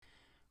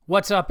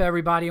What's up,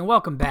 everybody, and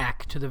welcome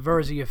back to the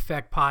Verzi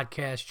Effect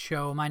Podcast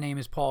Show. My name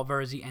is Paul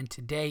Verzi, and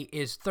today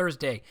is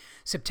Thursday,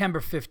 September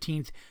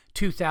 15th,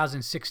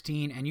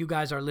 2016, and you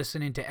guys are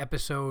listening to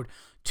episode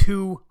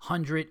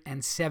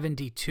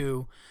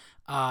 272.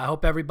 I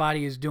hope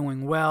everybody is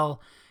doing well.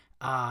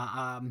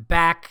 I'm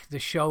back. The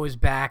show is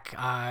back.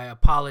 I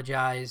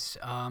apologize.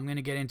 I'm going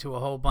to get into a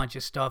whole bunch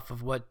of stuff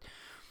of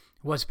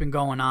what's been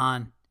going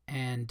on,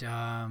 and,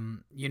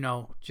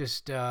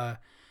 just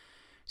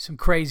some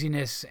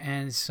craziness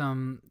and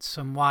some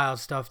wild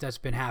stuff that's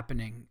been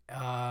happening.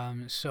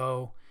 I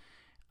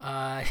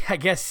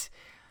guess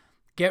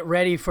get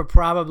ready for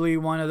probably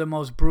one of the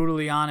most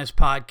brutally honest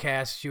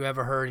podcasts you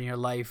ever heard in your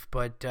life.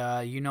 But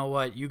you know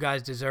what? You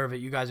guys deserve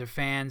it. You guys are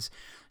fans.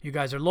 You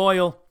guys are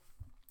loyal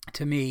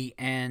to me,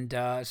 and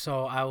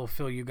so I will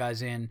fill you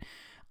guys in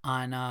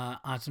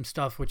on some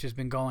stuff which has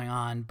been going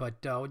on.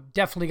 But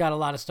definitely got a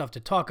lot of stuff to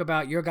talk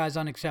about. Your guys'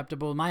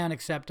 unacceptable, my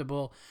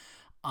unacceptable.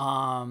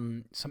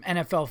 Some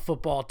NFL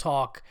football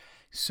talk.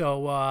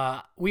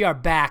 So we are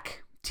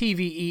back.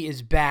 TVE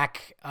is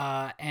back,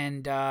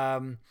 and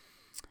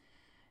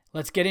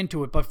let's get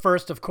into it. But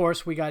first, of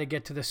course, we got to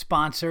get to the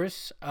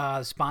sponsors.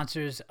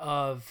 Sponsors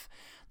of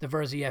the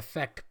Verzi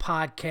Effect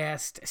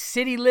podcast,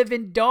 City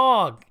Living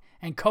Dog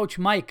and Coach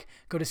Mike.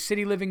 Go to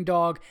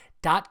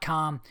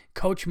citylivingdog.com.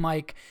 Coach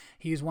Mike,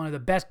 he is one of the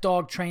best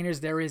dog trainers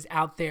there is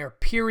out there,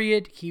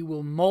 period. He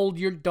will mold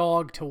your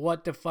dog to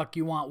what the fuck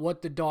you want,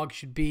 what the dog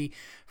should be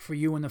for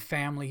you and the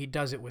family. He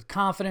does it with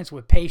confidence,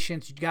 with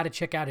patience. You got to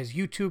check out his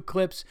YouTube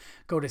clips.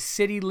 Go to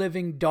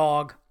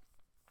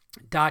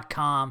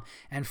citylivingdog.com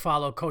and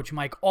follow Coach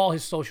Mike. All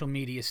his social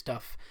media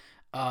stuff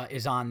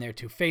is on there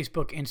too.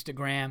 Facebook,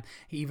 Instagram.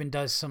 He even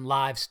does some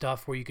live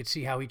stuff where you could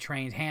see how he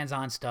trains,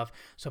 hands-on stuff.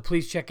 So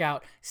please check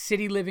out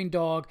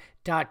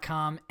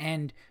citylivingdog.com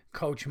and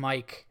Coach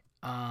Mike.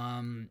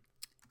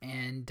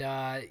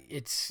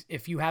 It's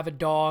if you have a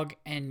dog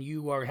and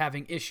you are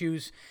having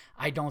issues,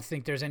 I don't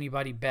think there's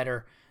anybody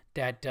better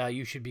that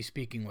you should be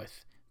speaking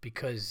with,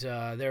 because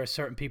there are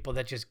certain people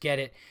that just get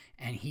it,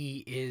 and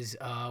he is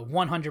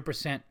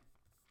 100%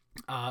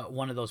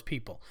 one of those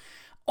people.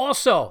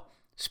 Also,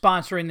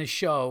 sponsoring the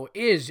show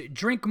is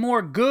Drink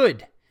More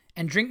Good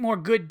and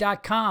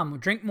drinkmoregood.com.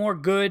 Drink More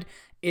Good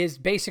is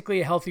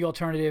basically a healthy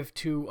alternative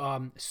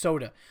to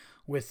soda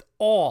with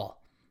all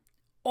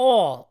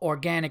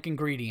organic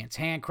ingredients,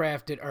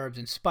 handcrafted herbs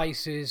and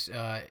spices,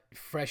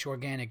 fresh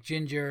organic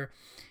ginger,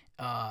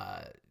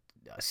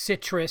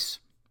 citrus,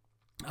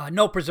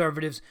 no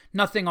preservatives,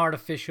 nothing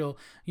artificial.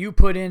 You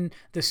put in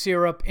the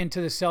syrup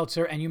into the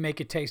seltzer and you make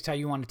it taste how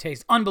you want to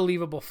taste.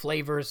 Unbelievable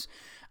flavors,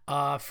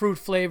 fruit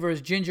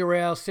flavors, ginger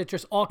ale,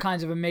 citrus, all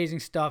kinds of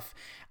amazing stuff.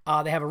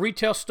 They have a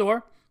retail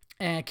store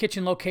and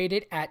kitchen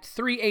located at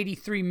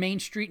 383 Main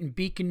Street in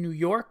Beacon, New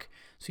York,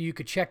 so you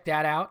could check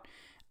that out.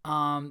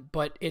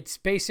 But it's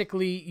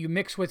basically you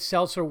mix with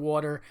seltzer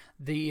water,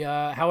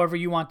 however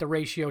you want the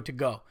ratio to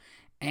go.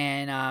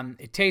 And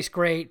it tastes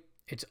great.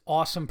 It's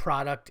awesome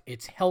product.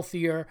 It's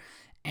healthier.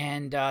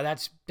 And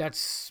that's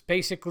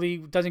basically,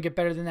 doesn't get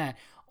better than that.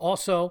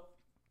 Also,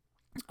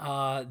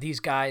 these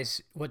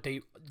guys, what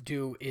they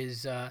do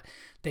is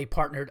they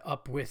partnered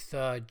up with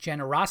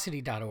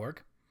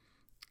generosity.org.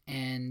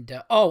 And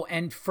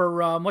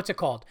for what's it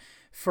called?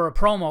 For a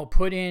promo,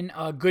 put in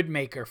a Good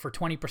Maker for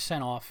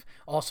 20% off.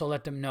 Also,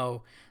 let them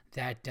know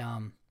that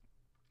the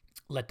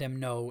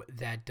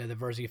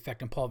Verzi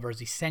Effect and Paul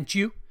Verzi sent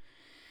you.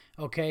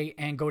 Okay,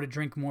 and go to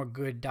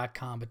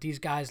drinkmoregood.com. But these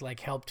guys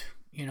helped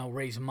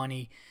raise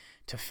money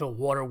to fill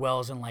water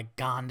wells in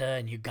Ghana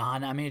and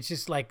Uganda. I mean, it's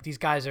just these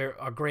guys are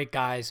great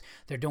guys.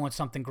 They're doing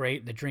something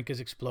great. The drink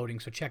is exploding.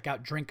 So check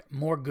out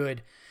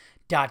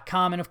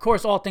drinkmoregood.com. And of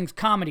course, All Things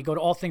Comedy. Go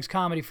to All Things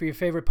Comedy for your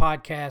favorite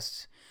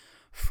podcasts,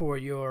 for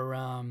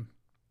your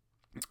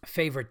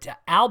favorite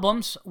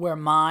albums, where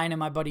mine and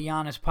my buddy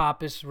Giannis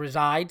Pappas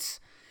resides.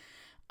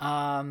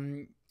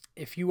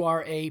 If you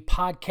are a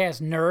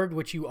podcast nerd,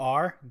 which you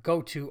are,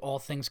 go to All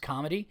Things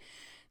Comedy.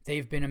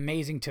 They've been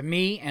amazing to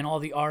me and all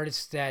the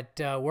artists that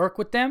work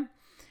with them.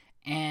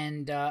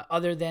 And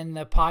other than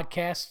the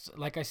podcasts,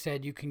 like I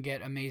said, you can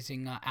get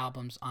amazing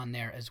albums on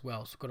there as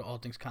well. So go to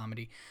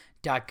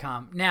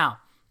allthingscomedy.com. Now,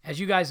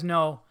 as you guys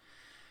know,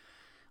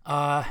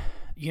 I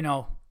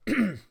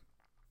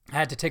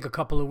had to take a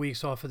couple of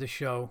weeks off of the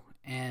show,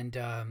 and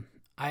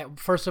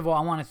first of all,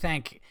 I want to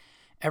thank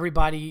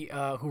everybody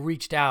who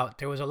reached out.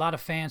 There was a lot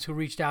of fans who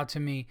reached out to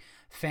me,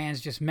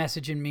 fans just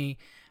messaging me,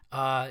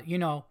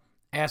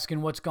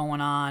 asking what's going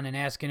on and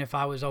asking if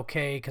I was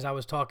okay, because I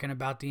was talking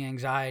about the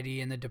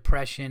anxiety and the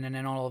depression, and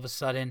then all of a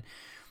sudden,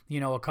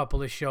 a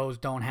couple of shows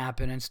don't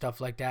happen and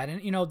stuff like that.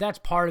 And, that's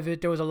part of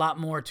it. There was a lot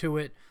more to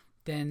it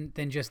than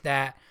just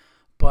that,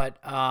 but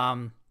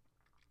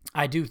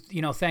I do,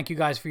 thank you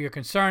guys for your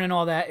concern and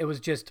all that. It was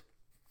just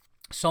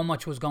so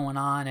much was going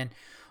on, and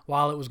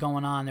while it was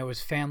going on, there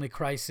was family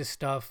crisis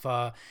stuff.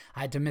 I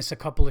had to miss a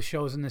couple of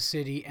shows in the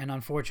city, and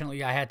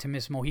unfortunately, I had to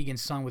miss Mohegan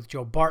Sun with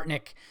Joe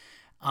Bartnick.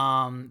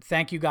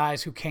 Thank you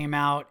guys who came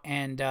out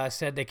and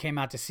said they came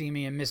out to see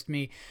me and missed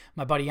me.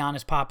 My buddy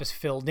Giannis Papas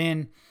filled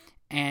in,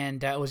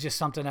 and it was just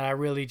something that I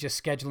really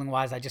just scheduling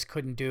wise I just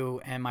couldn't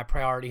do, and my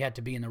priority had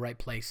to be in the right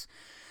place.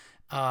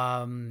 Which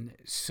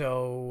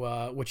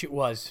it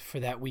was for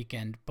that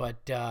weekend.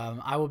 But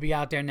I will be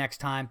out there next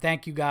time.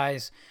 Thank you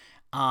guys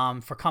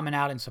for coming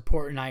out and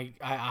supporting. I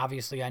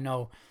obviously I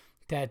know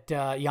that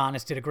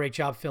Giannis did a great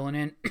job filling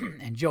in,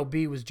 and Joe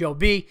B was Joe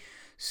B.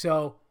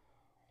 So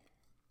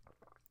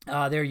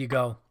there you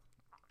go.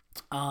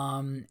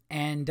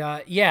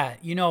 Yeah,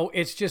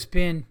 it's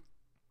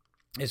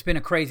been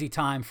a crazy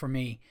time for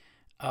me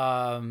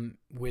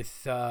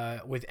with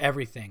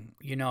everything,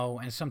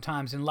 and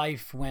sometimes in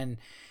life when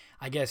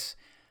I guess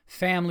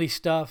family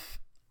stuff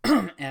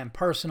and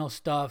personal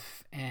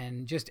stuff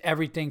and just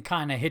everything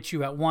kind of hits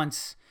you at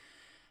once,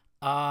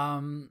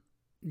 it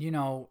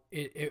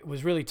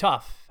was really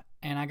tough.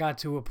 And I got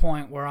to a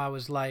point where I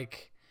was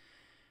like,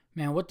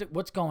 man,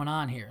 what's going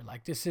on here?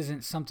 Like,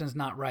 something's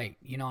not right.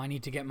 I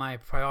need to get my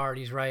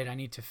priorities right. I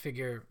need to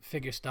figure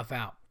stuff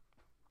out.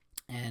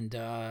 And,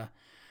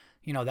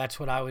 that's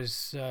what I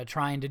was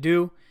trying to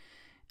do.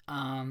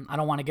 I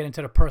don't want to get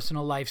into the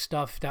personal life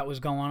stuff that was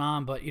going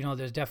on, but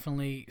there's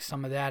definitely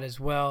some of that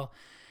as well.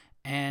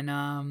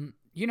 And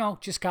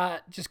just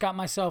got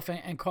myself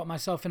and caught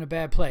myself in a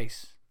bad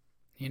place.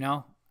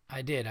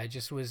 I did. I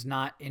just was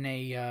not in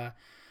a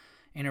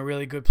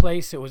really good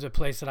place. It was a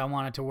place that I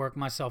wanted to work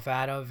myself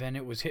out of, and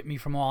it was hit me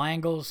from all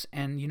angles.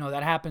 And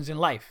that happens in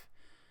life.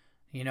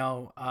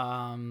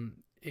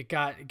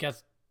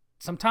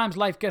 Sometimes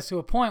life gets to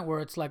a point where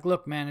it's like,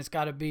 look, man, it's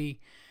got to be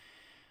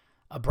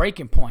a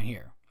breaking point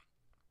here.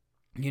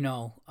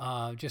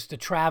 Just the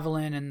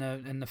traveling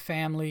and the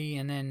family,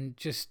 and then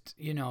just,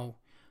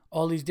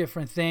 all these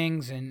different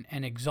things and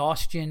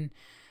exhaustion.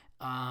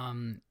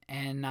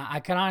 And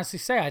I can honestly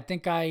say, I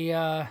think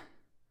I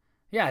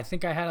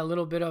had a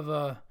little bit of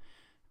a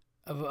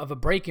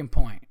breaking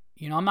point.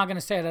 I'm not going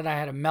to say that I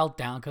had a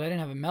meltdown, because I didn't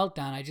have a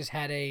meltdown. I just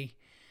had I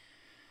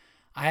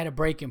had a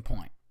breaking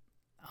point.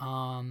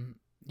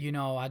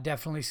 I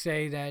definitely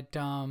say that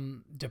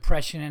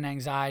depression and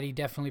anxiety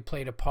definitely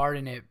played a part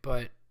in it,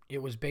 but it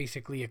was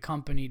basically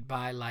accompanied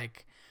by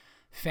like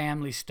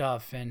family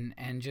stuff and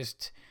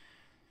just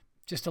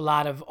a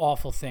lot of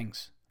awful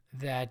things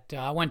that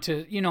I went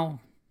to,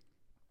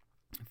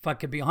 if I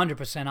could be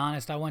 100%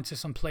 honest, I went to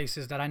some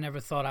places that I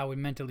never thought I would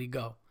mentally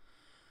go,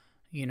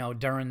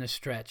 during the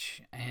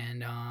stretch.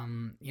 And,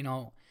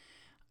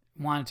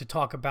 wanted to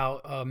talk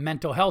about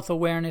mental health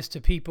awareness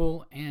to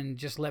people and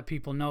just let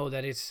people know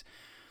that it's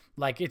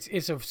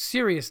a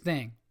serious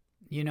thing.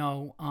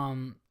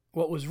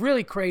 What was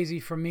really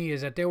crazy for me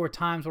is that there were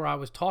times where I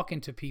was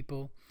talking to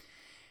people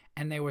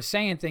and they were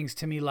saying things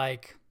to me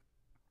like,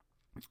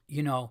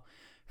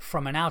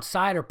 from an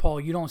outsider,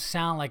 Paul, you don't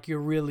sound like you're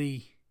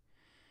really,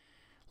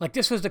 like,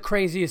 this was the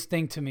craziest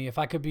thing to me. If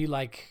I could be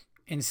like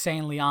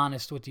insanely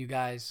honest with you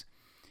guys,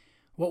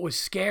 what was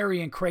scary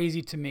and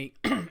crazy to me,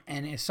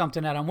 and it's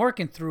something that I'm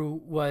working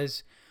through,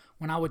 was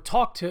when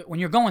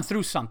you're going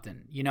through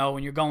something,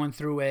 when you're going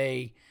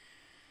through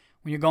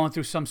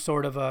some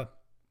sort of a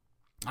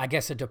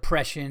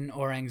depression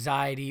or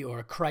anxiety or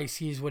a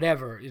crisis,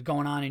 whatever is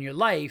going on in your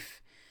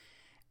life,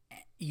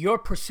 your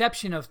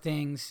perception of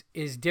things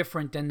is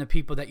different than the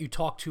people that you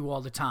talk to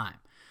all the time.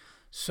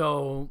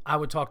 So I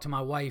would talk to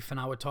my wife and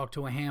I would talk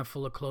to a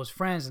handful of close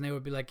friends, and they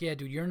would be like, yeah,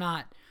 dude, you're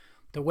not,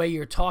 the way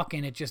you're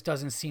talking, it just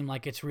doesn't seem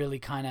like it's really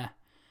kind of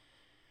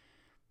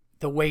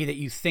the way that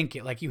you think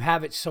it. Like, you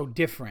have it so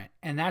different.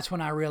 And that's when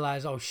I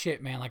realized, oh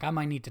shit, man, like I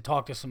might need to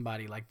talk to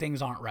somebody. Like,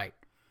 things aren't right,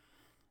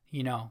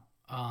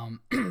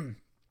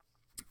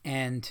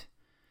 and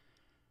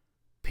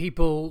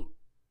people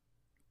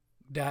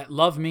that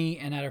love me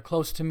and that are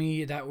close to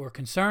me, that were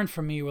concerned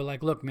for me, were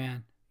like, look,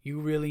 man, you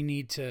really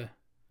need to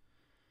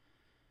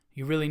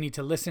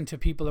listen to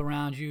people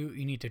around you.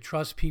 You need to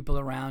trust people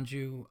around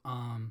you.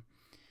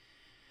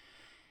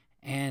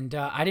 And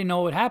I didn't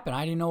know what happened.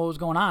 I didn't know what was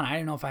going on. I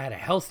didn't know if I had a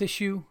health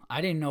issue. I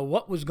didn't know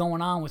what was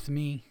going on with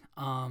me.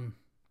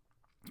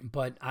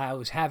 But I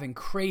was having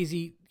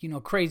crazy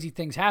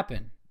things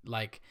happen.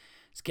 Like,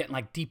 it's getting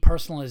like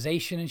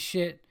depersonalization and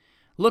shit.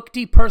 Look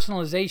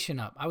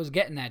depersonalization up. I was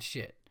getting that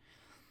shit.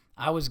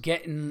 I was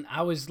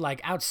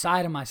like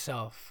outside of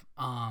myself.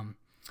 I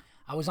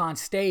was on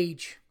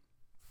stage.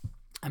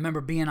 I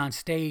remember being on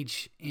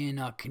stage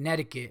in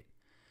Connecticut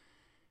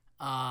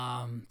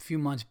a few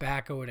months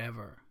back or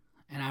whatever.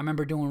 And I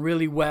remember doing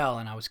really well,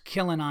 and I was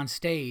killing on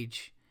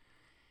stage.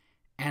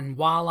 And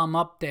while I'm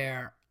up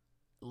there,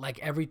 like,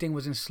 everything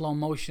was in slow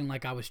motion,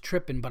 like I was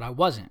tripping, but I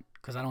wasn't,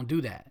 because I don't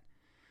do that.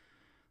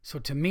 So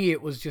to me,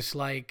 it was just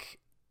like,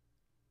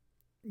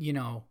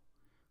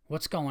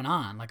 what's going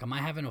on? Like, am I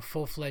having a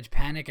full-fledged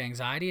panic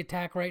anxiety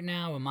attack right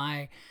now? Am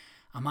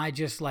I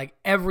just like,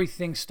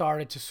 everything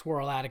started to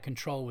swirl out of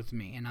control with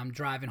me, and I'm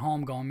driving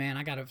home going,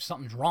 man,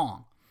 something's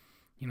wrong.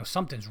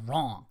 Something's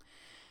wrong.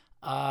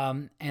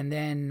 And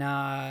then,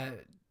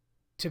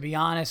 to be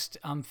honest,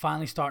 I'm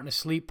finally starting to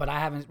sleep, but I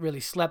haven't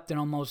really slept in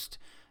almost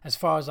as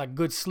far as like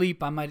good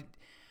sleep, I might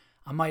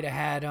have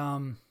had,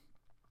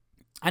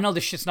 I know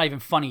this shit's not even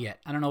funny yet.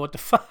 I don't know what the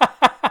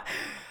fuck.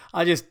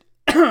 I just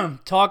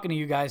talking to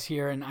you guys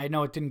here, and I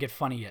know it didn't get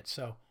funny yet,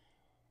 so.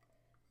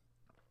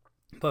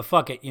 But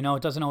fuck it,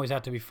 it doesn't always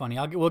have to be funny.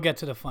 We'll get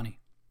to the funny.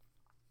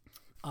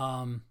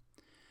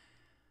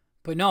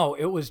 But no,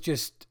 it was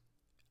just,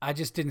 I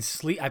just didn't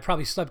sleep. I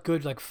probably slept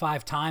good like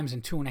 5 times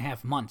in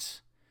 2.5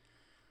 months.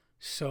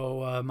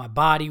 So my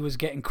body was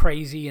getting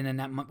crazy, and then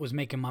that was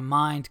making my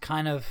mind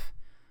kind of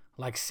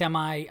like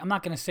I'm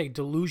not going to say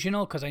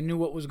delusional because I knew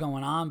what was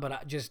going on,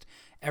 but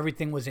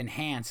everything was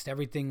enhanced.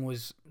 Everything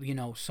was,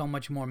 so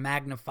much more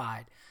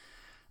magnified,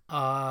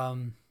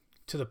 to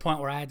the point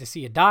where I had to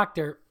see a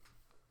doctor,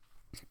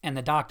 and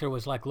the doctor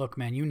was like, look,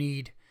 man, you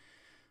need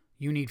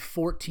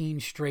 14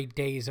 straight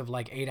days of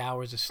like 8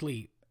 hours of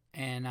sleep.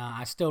 And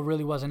I still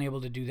really wasn't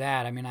able to do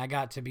that. I mean, I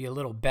got to be a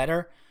little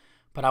better,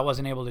 but I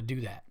wasn't able to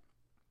do that.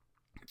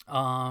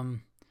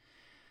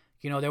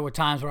 There were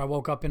times where I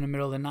woke up in the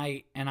middle of the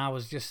night and I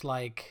was just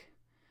like,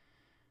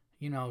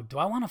 do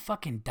I want to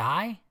fucking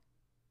die?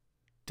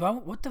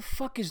 What the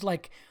fuck is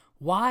like,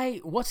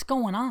 what's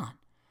going on?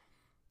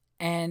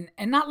 And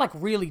not like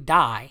really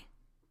die,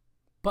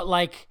 but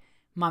like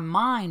my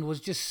mind was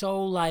just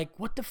so like,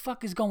 what the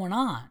fuck is going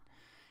on?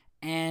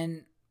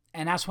 And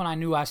that's when I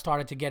knew I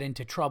started to get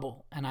into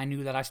trouble, and I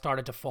knew that I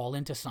started to fall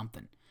into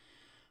something.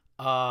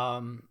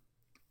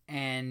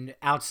 And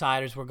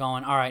outsiders were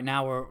going, all right,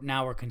 now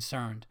we're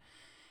concerned.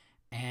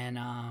 And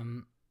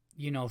I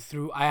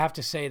have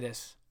to say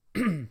this,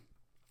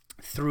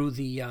 through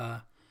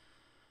the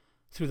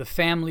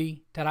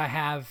family that I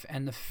have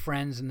and the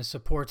friends and the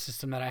support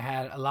system that I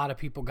had, a lot of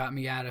people got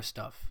me out of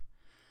stuff.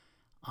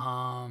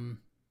 I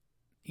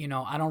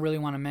don't really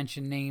want to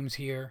mention names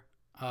here,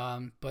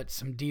 but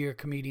some dear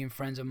comedian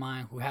friends of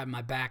mine who had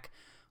my back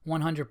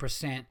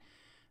 100%,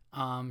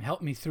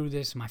 helped me through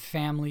this. My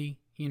family,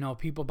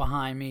 people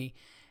behind me.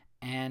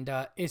 And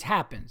it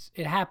happens.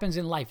 It happens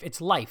in life. It's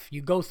life.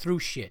 You go through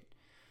shit.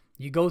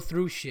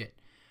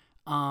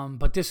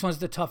 But this one's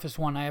the toughest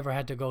one I ever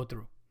had to go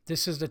through.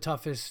 This is the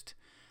toughest.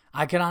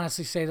 I can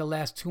honestly say the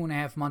last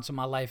 2.5 months of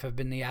my life have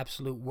been the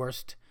absolute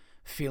worst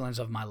feelings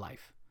of my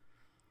life.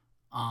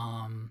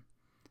 Not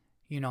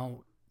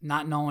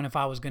knowing if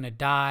I was going to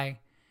die,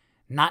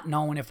 not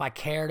knowing if I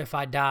cared if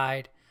I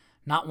died,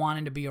 not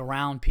wanting to be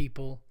around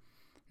people,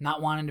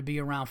 not wanting to be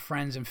around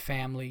friends and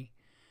family,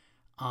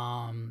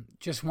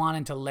 just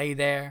wanting to lay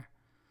there,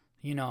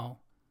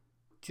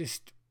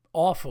 just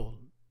awful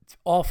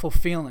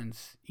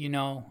feelings,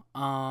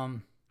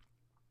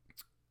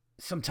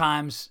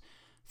 sometimes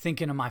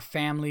thinking of my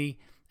family,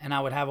 and I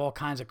would have all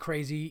kinds of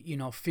crazy,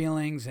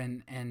 feelings,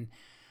 and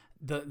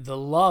the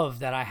love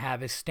that I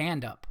have is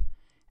stand-up.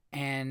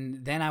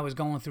 And then I was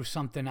going through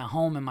something at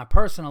home in my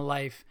personal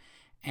life,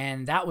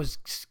 and that was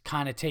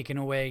kind of taken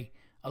away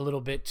a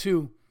little bit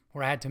too,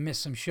 where I had to miss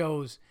some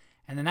shows.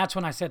 And then that's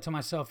when I said to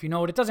myself,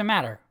 it doesn't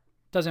matter.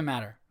 It doesn't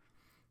matter.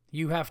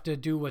 You have to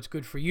do what's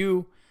good for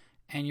you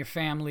and your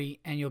family,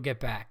 and you'll get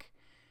back.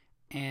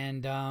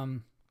 And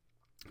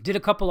did a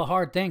couple of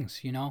hard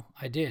things,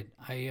 I did.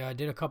 I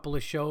did a couple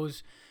of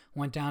shows,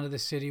 went down to the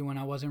city when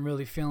I wasn't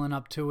really feeling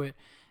up to it,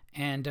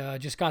 and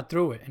just got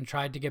through it and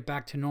tried to get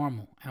back to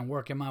normal and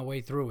working my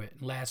way through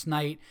it. Last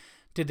night,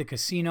 did the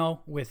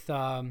Casino with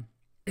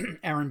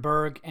Aaron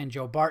Berg and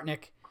Joe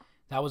Bartnick.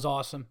 That was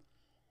awesome.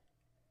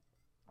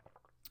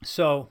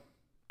 So,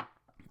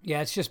 yeah,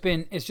 it's just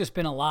been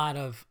a lot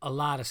of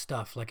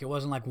stuff. Like, it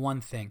wasn't like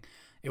one thing.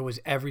 It was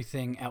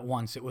everything at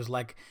once. It was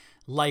like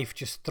life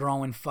just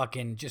throwing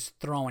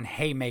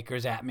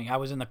haymakers at me. I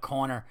was in the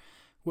corner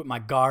with my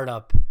guard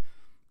up,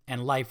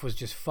 and life was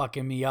just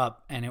fucking me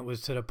up. And it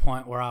was to the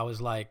point where I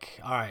was like,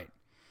 all right,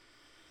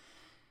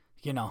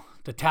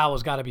 the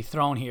towel's got to be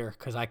thrown here,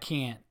 because I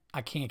can't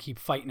keep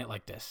fighting it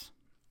like this.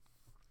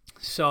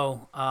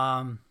 So,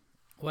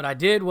 what I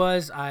did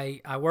was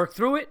I worked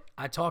through it.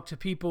 I talked to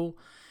people.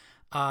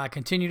 I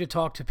continue to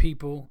talk to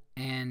people,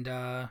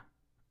 and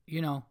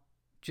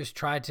just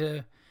try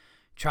to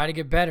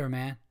get better,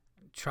 man.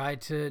 Try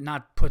to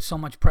not put so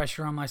much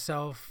pressure on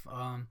myself.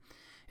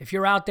 If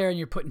you're out there and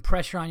you're putting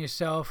pressure on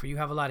yourself, or you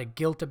have a lot of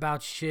guilt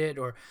about shit,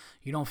 or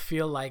you don't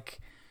feel like,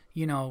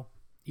 you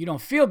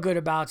don't feel good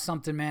about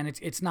something, man,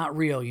 it's not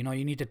real. You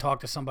need to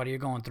talk to somebody. You're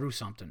going through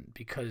something,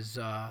 because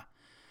I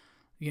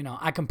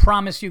can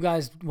promise you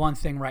guys one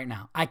thing right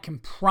now. I can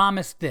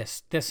promise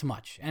this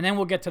much. And then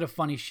we'll get to the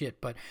funny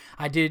shit. But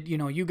I did,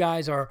 you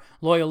guys are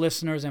loyal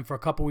listeners, and for a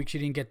couple weeks you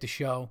didn't get the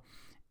show.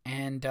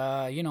 And,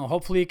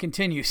 hopefully it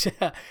continues.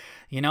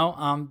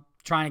 I'm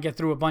trying to get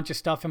through a bunch of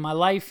stuff in my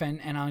life,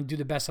 and I'll do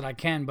the best that I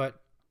can.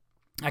 But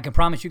I can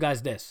promise you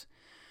guys this.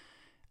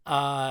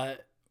 No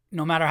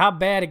matter how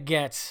bad it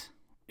gets,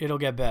 it'll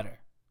get better.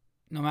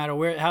 No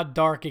matter how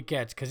dark it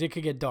gets, because it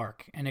could get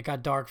dark. And it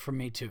got dark for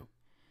me too.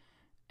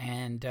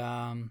 And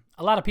a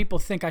lot of people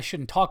think I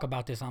shouldn't talk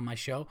about this on my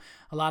show.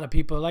 A lot of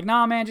people are like,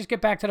 nah, man, just get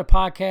back to the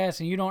podcast,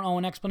 and you don't owe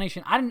an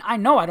explanation. I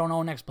know I don't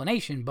owe an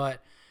explanation,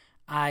 but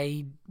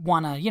I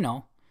want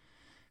to,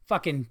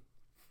 fucking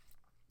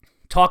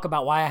talk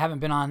about why I haven't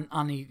been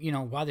on the,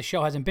 why the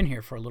show hasn't been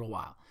here for a little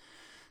while.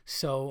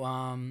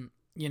 So,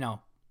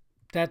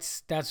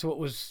 that's what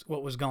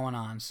was going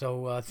on.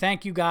 So,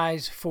 thank you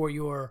guys for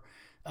your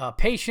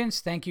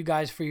patience. Thank you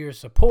guys for your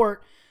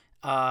support.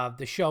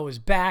 The show is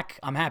back.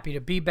 I'm happy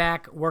to be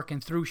back, working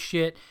through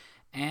shit,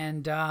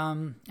 and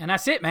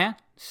that's it, man.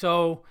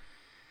 So,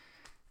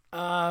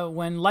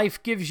 when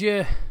life gives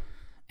you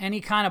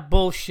any kind of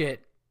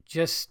bullshit,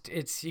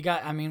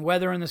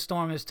 weather in the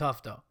storm is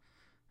tough, though.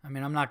 I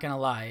mean, I'm not gonna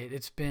lie.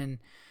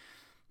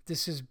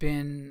 This has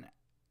been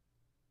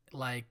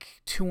like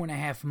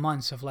 2.5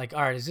 months of like,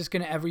 all right, is this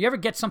gonna ever? You ever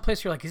get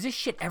someplace you're like, is this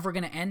shit ever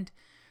gonna end?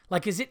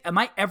 Like, am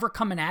I ever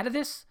coming out of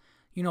this?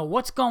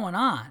 What's going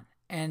on?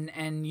 And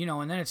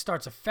then it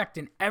starts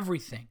affecting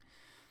everything.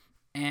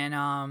 And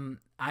I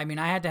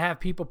had to have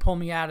people pull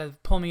me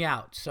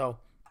out. So,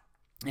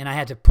 and I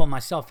had to pull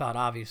myself out,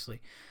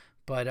 obviously.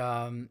 But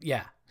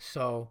yeah.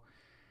 So,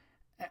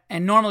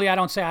 and normally I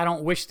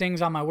don't wish things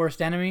on my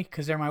worst enemy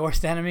because they're my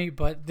worst enemy.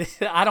 But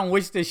I don't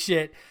wish this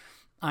shit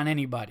on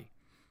anybody.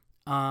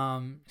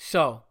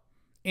 So,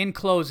 in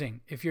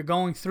closing, if you're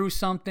going through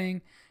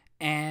something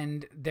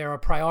and there are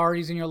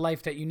priorities in your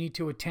life that you need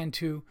to attend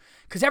to,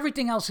 because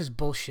everything else is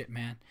bullshit,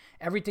 man.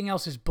 Everything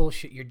else is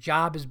bullshit. Your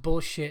job is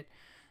bullshit.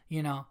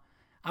 I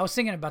was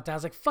thinking about that. I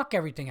was like, fuck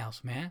everything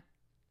else, man.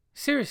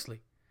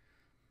 Seriously.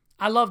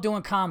 I love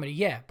doing comedy,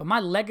 yeah, but my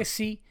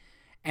legacy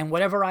and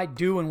whatever I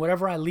do and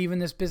whatever I leave in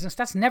this business,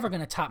 that's never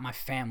going to top my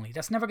family.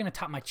 That's never going to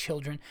top my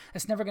children.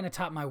 That's never going to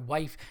top my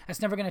wife.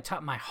 That's never going to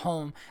top my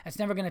home. That's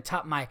never going to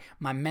top my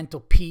mental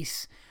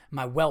peace,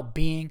 my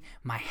well-being,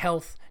 my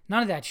health.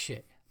 None of that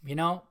shit,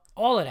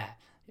 all of that.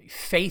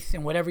 Faith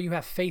in whatever you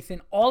have faith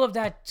in, all of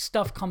that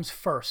stuff comes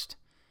first.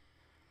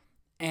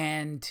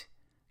 And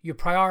your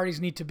priorities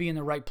need to be in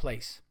the right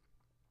place.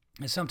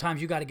 And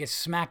sometimes you got to get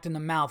smacked in the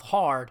mouth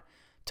hard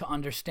to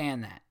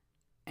understand that.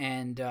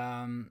 And,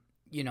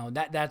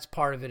 that's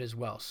part of it as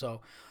well.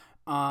 So,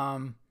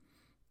 I'm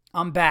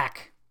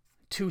back.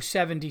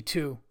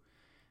 272.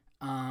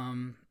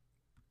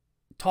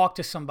 Talk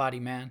to somebody,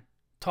 man.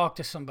 Talk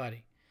to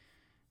somebody.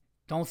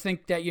 Don't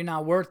think that you're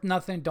not worth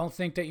nothing. Don't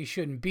think that you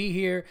shouldn't be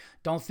here.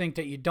 Don't think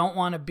that you don't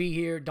want to be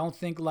here. Don't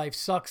think life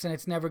sucks and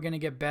it's never going to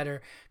get better,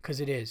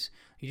 because it is.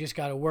 You just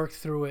got to work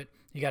through it.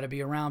 You got to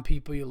be around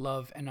people you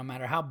love, and no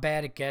matter how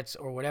bad it gets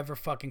or whatever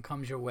fucking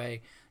comes your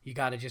way, you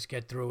got to just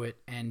get through it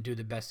and do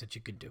the best that you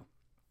could do.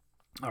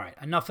 All right,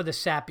 enough of the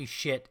sappy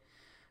shit.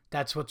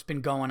 That's what's been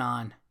going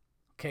on.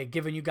 Okay,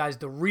 giving you guys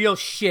the real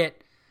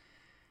shit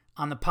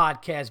on the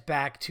podcast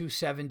back,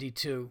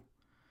 272.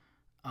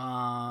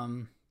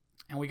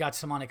 And we got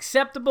some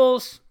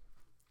unacceptables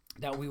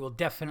that we will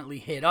definitely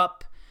hit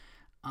up.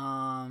 Should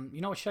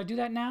I do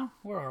that now?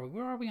 Where are we?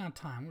 Where are we on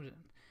time?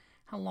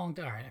 How long?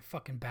 All right, I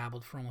fucking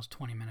babbled for almost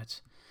 20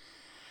 minutes.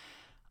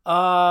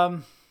 Yeah,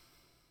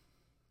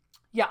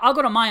 I'll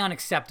go to my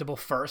unacceptable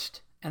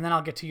first, and then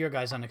I'll get to your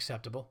guys'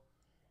 unacceptable.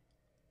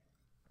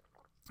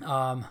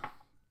 My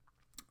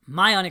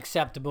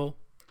unacceptable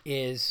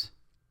is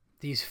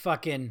these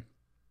fucking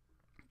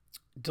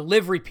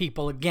delivery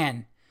people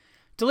again.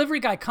 Delivery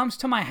guy comes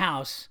to my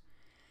house,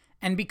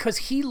 and because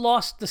he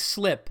lost the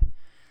slip,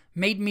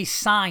 made me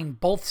sign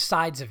both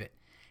sides of it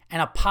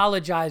and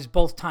apologize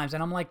both times.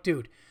 And I'm like,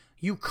 dude,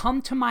 you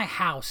come to my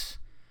house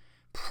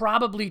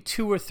probably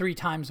 2 or 3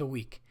 times a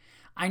week.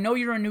 I know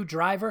you're a new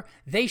driver.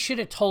 They should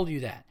have told you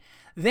that.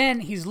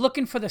 Then he's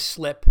looking for the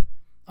slip.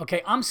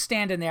 Okay, I'm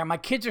standing there. My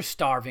kids are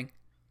starving.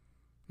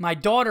 My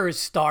daughter is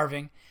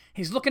starving.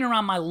 He's looking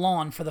around my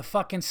lawn for the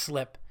fucking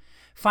slip.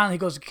 Finally, he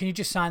goes, can you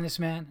just sign this,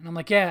 man? And I'm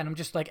like, yeah. And I'm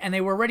just like, and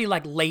they were already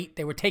like late.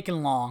 They were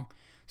taking long.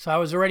 So I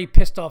was already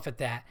pissed off at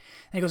that.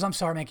 And he goes, I'm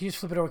sorry, man. Can you just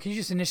flip it over? Can you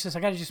just initial this? I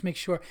got to just make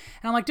sure.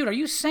 And I'm like, dude, are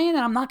you saying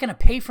that I'm not going to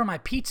pay for my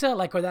pizza?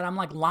 Like, or that I'm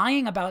like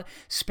lying about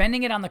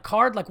spending it on the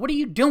card? Like, what are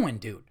you doing,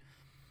 dude?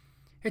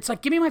 It's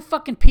like, give me my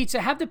fucking pizza.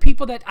 Have the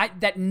people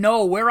that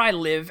know where I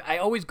live, I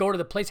always go to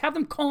the place, have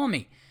them call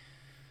me.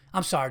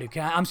 I'm sorry, dude.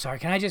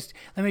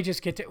 Let me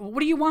just get to, what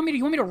do you want me to,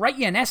 you want me to write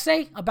you an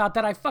essay about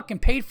that I fucking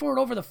paid for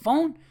it over the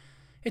phone?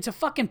 It's a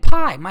fucking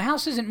pie. My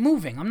house isn't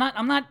moving. I'm not,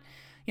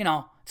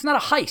 it's not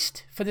a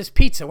heist for this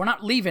pizza. We're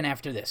not leaving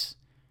after this.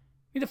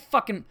 Give me the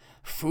fucking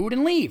food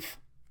and leave.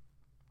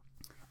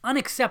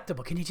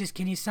 Unacceptable. Can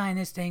you sign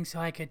this thing so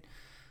I could,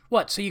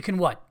 what? So you can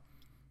what?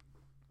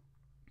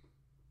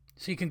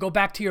 So you can go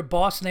back to your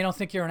boss and they don't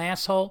think you're an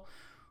asshole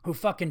who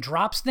fucking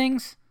drops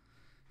things?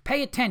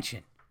 Pay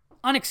attention.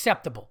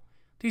 Unacceptable.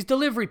 These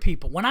delivery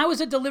people. When I was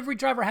a delivery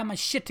driver, I had my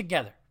shit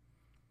together.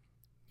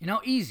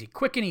 Easy.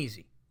 Quick and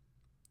easy.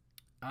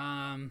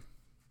 All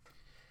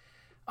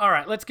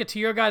right, let's get to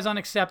your guys'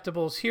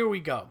 unacceptables. Here we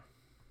go.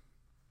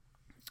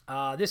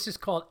 This is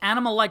called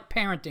Animal-Like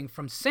Parenting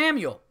from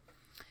Samuel.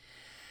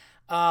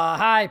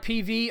 Hi,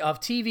 PV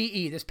of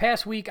TVE. This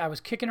past week, I was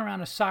kicking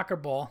around a soccer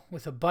ball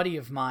with a buddy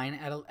of mine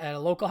at a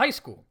local high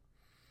school.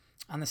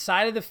 On the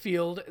side of the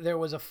field, there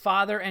was a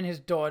father and his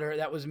daughter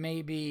that was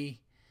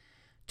maybe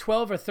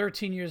 12 or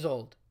 13 years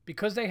old.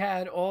 Because they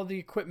had all the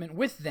equipment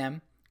with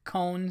them,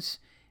 cones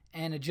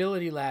and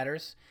agility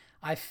ladders,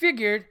 I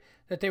figured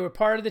that they were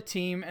part of the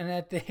team and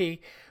that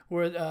they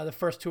were the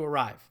first to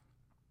arrive.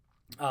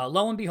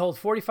 Lo and behold,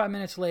 45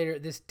 minutes later,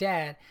 this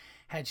dad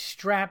had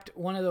strapped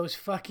one of those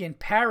fucking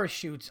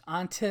parachutes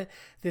onto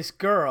this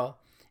girl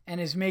and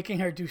is making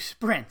her do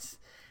sprints.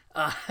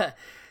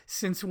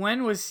 Since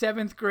when was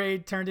 7th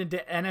grade turned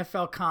into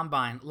NFL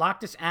Combine? Lock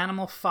this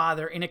animal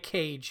father in a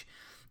cage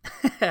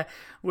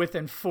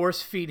and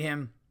force feed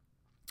him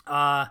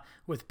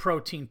with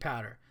protein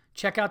powder.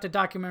 Check out the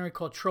documentary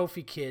called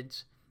Trophy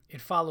Kids.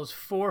 It follows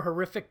 4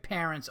 horrific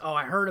parents. Oh,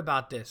 I heard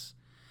about this.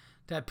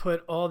 That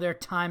put all their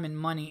time and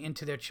money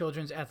into their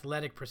children's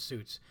athletic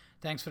pursuits.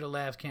 Thanks for the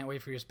laughs. Can't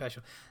wait for your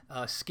special.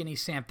 Skinny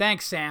Sam.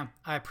 Thanks, Sam.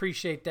 I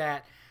appreciate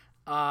that.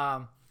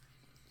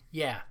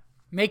 Yeah.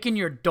 Making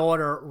your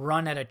daughter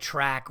run at a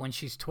track when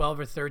she's 12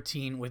 or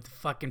 13 with a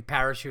fucking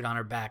parachute on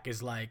her back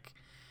is like...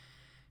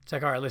 It's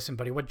like, all right, listen,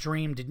 buddy, what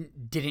dream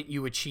didn't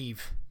you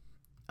achieve?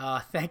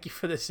 Thank you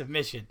for the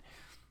submission.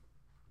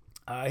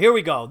 Here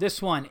we go.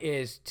 This one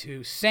is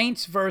to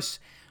Saints versus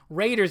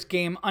Raiders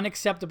game,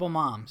 Unacceptable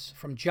Moms,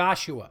 from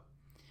Joshua.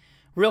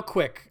 Real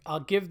quick, I'll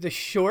give the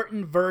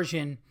shortened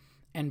version,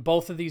 and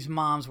both of these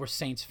moms were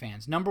Saints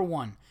fans. Number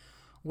 1,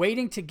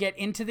 waiting to get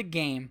into the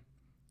game,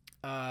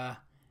 a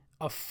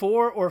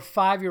 4 or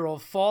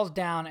 5-year-old falls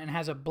down and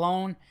has a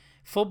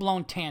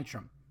full-blown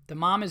tantrum. The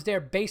mom is there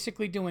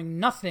basically doing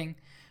nothing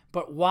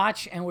but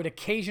watch and would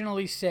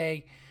occasionally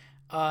say,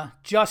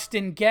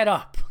 Justin, get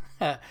up.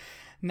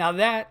 Now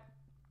that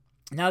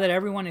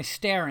everyone is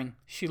staring,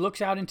 she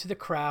looks out into the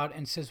crowd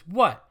and says,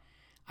 what?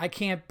 I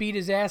can't beat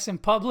his ass in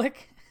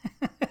public?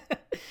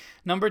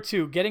 Number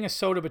 2, getting a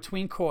soda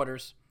between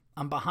quarters.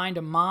 I'm behind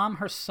a mom,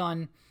 her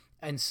son,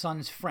 and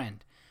son's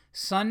friend.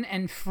 Son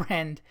and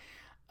friend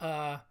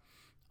are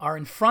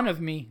in front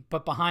of me,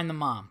 but behind the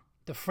mom.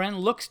 The friend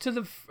looks to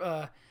the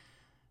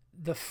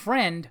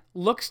friend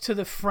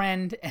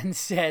and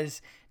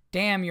says,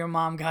 damn, your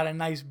mom got a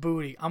nice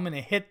booty. I'm going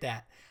to hit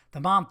that. The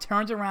mom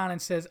turns around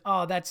and says,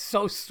 oh, that's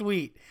so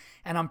sweet.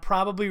 And I'm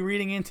probably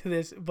reading into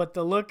this, but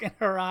the look in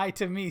her eye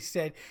to me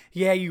said,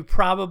 yeah, you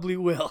probably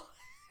will.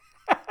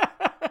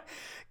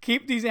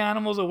 Keep these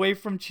animals away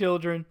from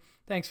children.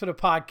 Thanks for the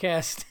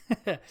podcast.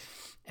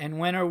 And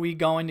when are we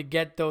going to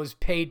get those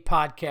paid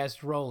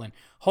podcasts rolling?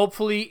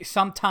 Hopefully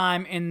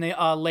sometime in the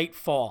late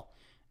fall.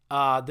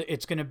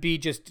 It's going to be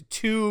just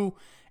 2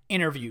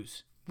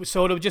 interviews.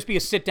 So it'll just be a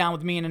sit down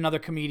with me and another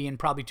comedian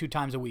probably 2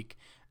 times a week.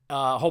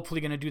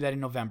 Hopefully going to do that in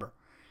November.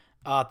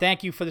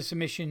 Thank you for the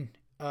submission,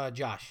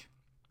 Josh.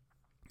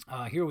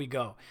 Here we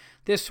go.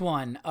 This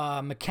one,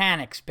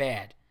 Mechanics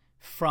Bad,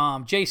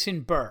 from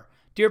Jason Burr.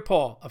 Dear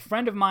Paul, a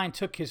friend of mine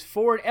took his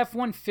Ford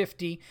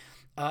F-150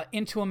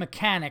 into a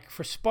mechanic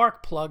for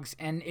spark plugs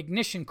and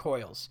ignition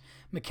coils.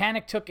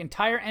 Mechanic took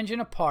entire engine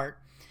apart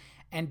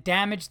and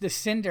damaged the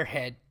cinder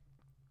head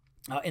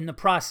in the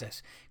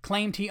process.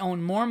 Claimed he owed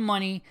more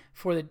money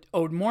for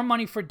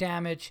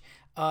damage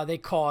they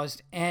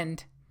caused,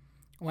 and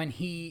when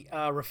he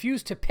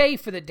refused to pay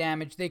for the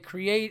damage, they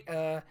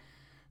created.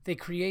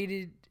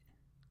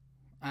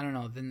 I don't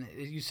know. Then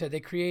you said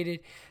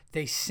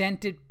they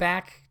sent it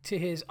back to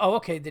his. Oh,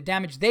 okay. The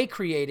damage they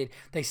created,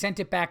 they sent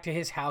it back to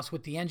his house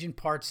with the engine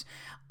parts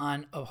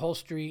on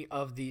upholstery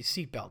of the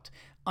seatbelt.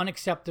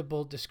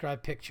 Unacceptable.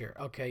 Describe picture.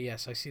 Okay.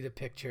 Yes, I see the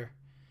picture.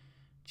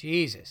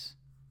 Jesus.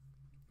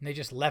 And they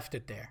just left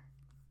it there.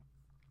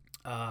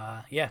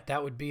 Yeah,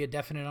 that would be a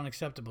definite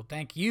unacceptable.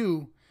 Thank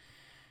you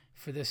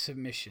for this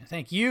submission.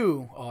 Thank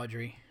you,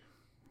 Audrey.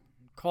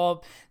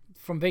 Call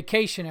from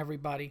vacation,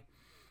 everybody.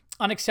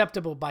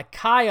 Unacceptable by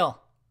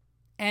Kyle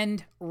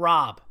and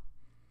Rob.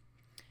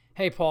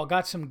 Hey, Paul,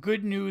 got some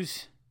good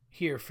news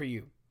here for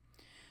you.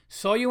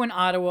 Saw you in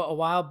Ottawa a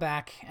while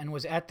back and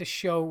was at the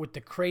show with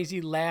the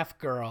crazy laugh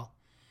girl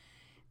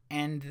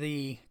and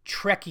the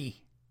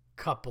Trekkie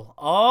couple.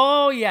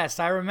 Oh, yes,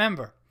 I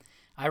remember.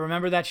 I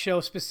remember that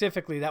show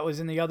specifically. That was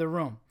in the other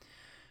room.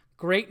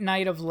 Great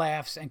night of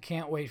laughs and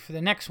can't wait for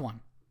the next one.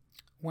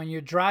 When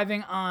you're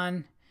driving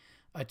on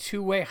a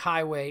 2-way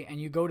highway and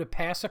you go to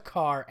pass a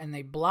car and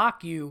they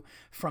block you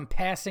from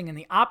passing in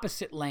the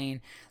opposite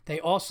lane, they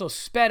also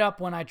sped up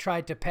when I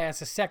tried to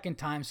pass a second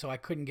time, so I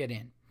couldn't get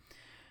in.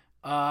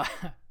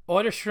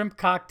 Order shrimp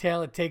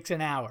cocktail. It takes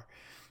an hour.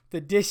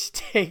 The dish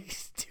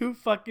takes 2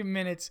 fucking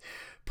minutes.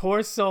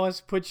 Pour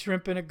sauce, put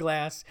shrimp in a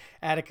glass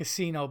at a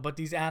casino, but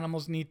these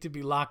animals need to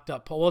be locked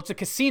up. Well, it's a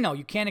casino.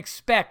 You can't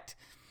expect.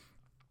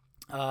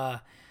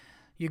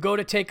 You go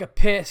to take a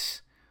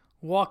piss,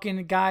 walk in,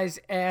 the guy's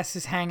ass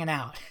is hanging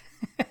out.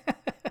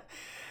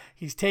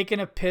 He's taking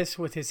a piss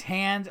with his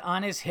hand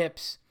on his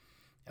hips.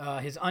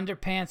 His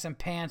underpants and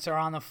pants are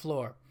on the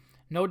floor.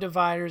 No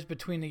dividers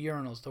between the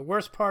urinals. The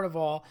worst part of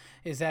all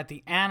is that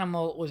the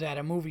animal was at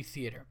a movie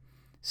theater.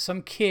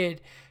 Some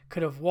kid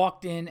could have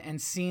walked in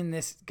and seen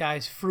this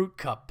guy's fruit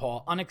cup,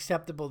 Paul.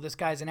 Unacceptable. This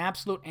guy's an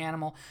absolute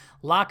animal.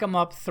 Lock him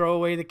up. Throw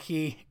away the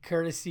key.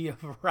 Courtesy of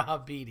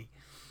Rob Beatty.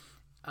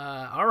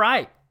 All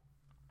right.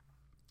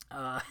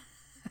 That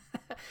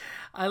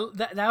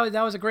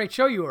was a great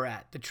show you were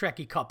at, the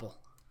Trekkie couple.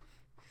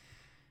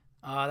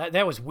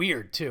 That was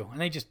weird too,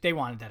 and they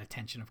wanted that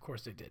attention. Of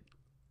course they did.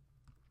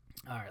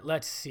 All right,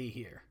 let's see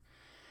here.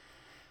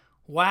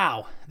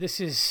 Wow, this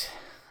is.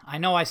 I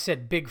know I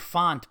said big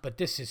font, but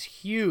this is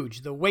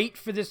huge. The wait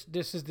for this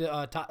is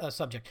the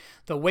subject.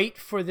 The wait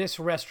for this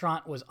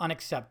restaurant was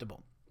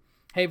unacceptable.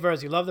 Hey,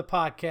 Verzi, love the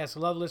podcast.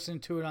 Love listening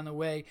to it on the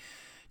way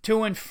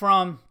to and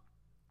from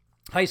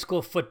high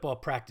school football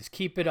practice.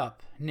 Keep it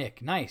up.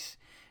 Nick, nice.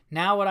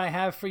 Now what I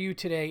have for you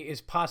today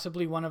is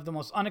possibly one of the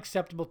most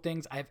unacceptable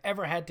things I've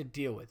ever had to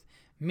deal with.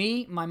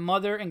 Me, my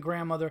mother, and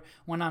grandmother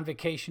went on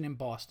vacation in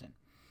Boston.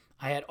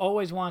 I had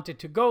always wanted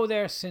to go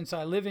there since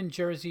I live in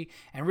Jersey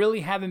and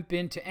really haven't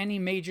been to any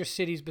major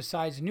cities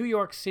besides New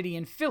York City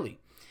and Philly.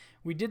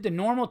 We did the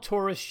normal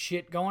tourist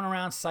shit, going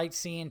around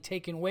sightseeing,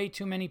 taking way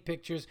too many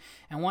pictures,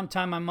 and one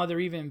time my mother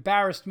even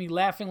embarrassed me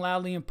laughing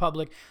loudly in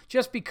public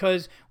just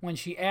because when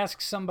she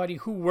asked somebody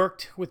who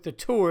worked with the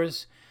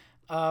tours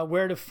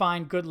where to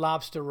find good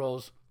lobster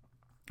rolls,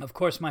 of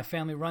course, my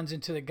family runs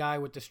into the guy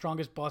with the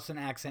strongest Boston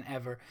accent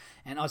ever,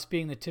 and us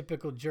being the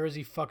typical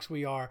Jersey fucks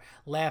we are,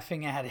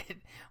 laughing at it,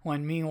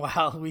 when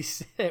meanwhile we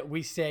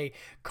say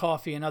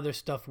coffee and other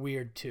stuff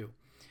weird too.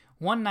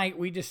 One night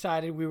we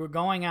decided we were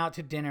going out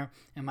to dinner,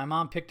 and my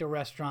mom picked a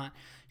restaurant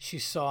she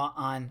saw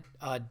on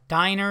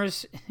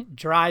Diners,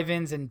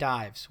 Drive-Ins, and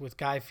Dives with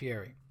Guy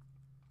Fieri.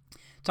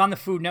 It's on the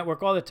Food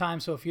Network all the time,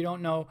 so if you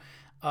don't know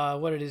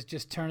what it is,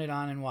 just turn it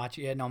on and watch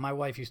it. Yeah, no, my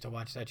wife used to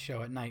watch that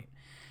show at night.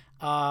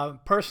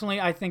 Personally,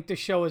 I think the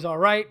show is all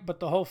right, but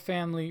the whole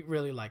family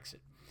really likes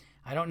it.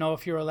 I don't know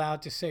if you're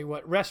allowed to say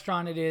what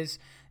restaurant it is.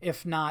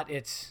 If not,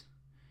 it's,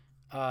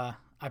 I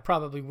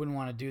probably wouldn't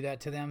want to do that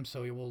to them,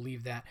 so we will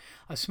leave that.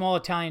 A small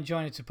Italian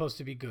joint, it's supposed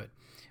to be good.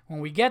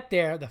 When we get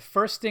there, the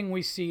first thing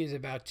we see is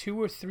about 2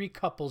 or 3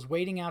 couples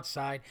waiting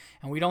outside,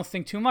 and we don't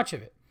think too much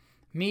of it.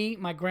 Me,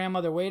 my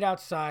grandmother wait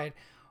outside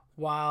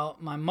while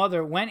my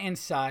mother went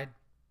inside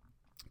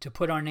to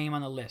put our name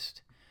on the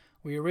list.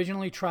 We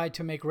originally tried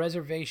to make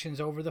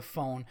reservations over the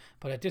phone,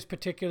 but at this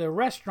particular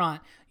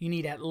restaurant, you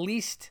need at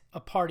least a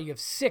party of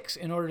 6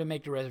 in order to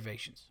make the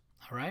reservations.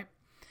 All right?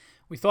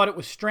 We thought it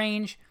was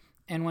strange,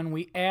 and when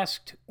we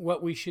asked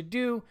what we should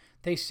do,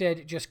 they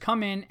said just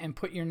come in and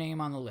put your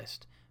name on the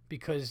list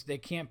because they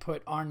can't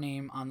put our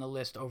name on the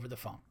list over the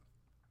phone.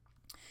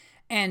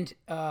 And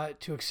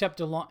to accept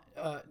a long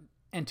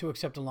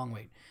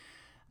wait.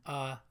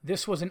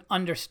 This was an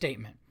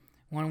understatement.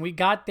 When we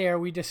got there,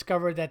 we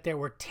discovered that there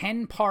were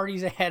 10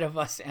 parties ahead of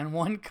us, and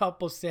one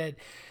couple said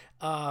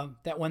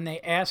that when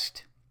they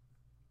asked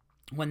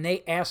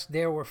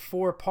there were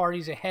 4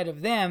 parties ahead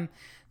of them,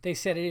 they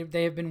said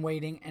they have been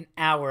waiting an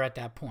hour at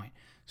that point.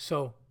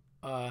 So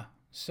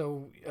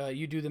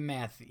you do the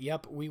math.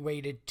 Yep, we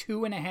waited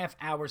 2.5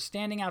 hours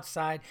standing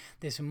outside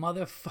this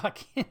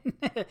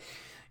motherfucking.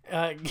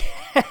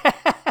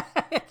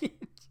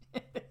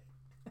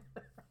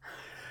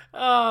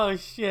 Oh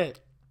shit.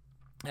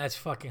 That's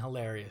fucking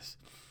hilarious.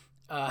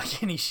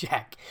 Kenny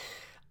Shack.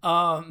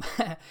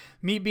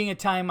 Me being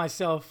Italian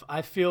myself,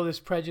 I feel this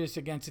prejudice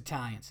against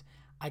Italians.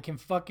 I can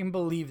fucking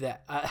believe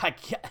that.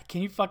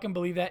 Can you fucking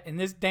believe that? In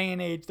this day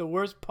and age, the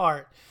worst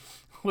part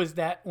was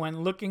that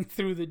when looking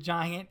through the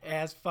giant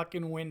ass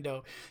fucking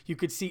window, you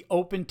could see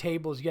open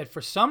tables, yet for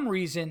some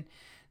reason,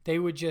 they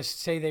would just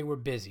say they were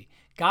busy.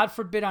 God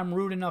forbid I'm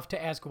rude enough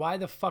to ask why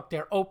the fuck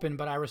they're open,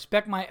 but I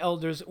respect my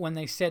elders when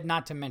they said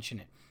not to mention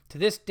it. To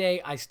this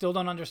day, I still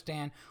don't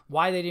understand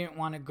why they didn't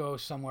want to go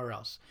somewhere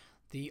else.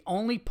 The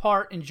only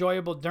part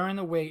enjoyable during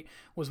the wait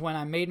was when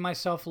I made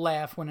myself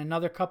laugh when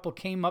another couple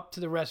came up to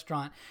the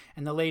restaurant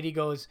and the lady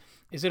goes,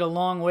 "Is it a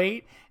long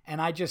wait?"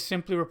 And I just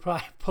simply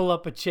reply, "Pull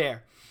up a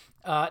chair."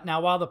 Now,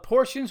 while the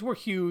portions were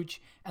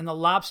huge and the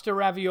lobster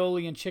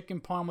ravioli and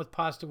chicken parm with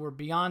pasta were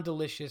beyond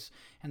delicious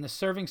and the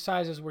serving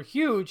sizes were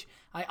huge,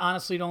 I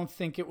honestly don't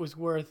think it was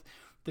worth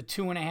the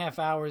 2.5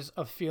 hours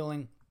of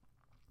feeling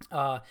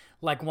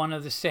like one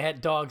of the sad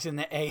dogs in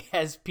the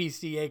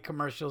ASPCA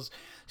commercials,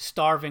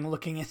 starving,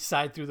 looking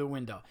inside through the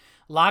window.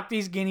 Lock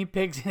these guinea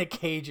pigs in a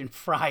cage and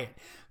fry it.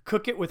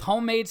 Cook it with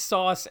homemade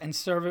sauce and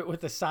serve it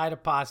with a side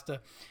of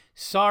pasta.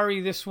 Sorry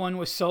this one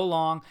was so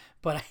long,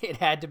 but it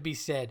had to be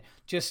said.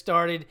 Just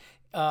started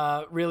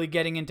really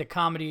getting into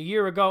comedy a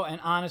year ago and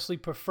honestly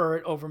prefer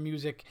it over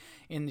music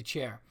in the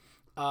chair.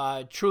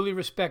 Truly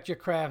respect your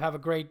craft. Have a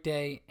great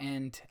day.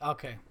 And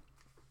okay.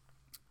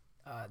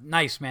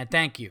 Nice, man.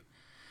 Thank you.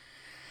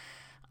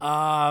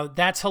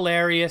 That's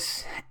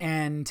hilarious,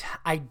 and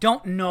I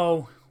don't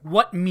know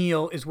what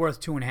meal is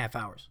worth 2.5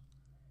 hours.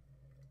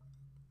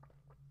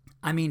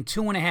 I mean,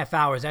 2.5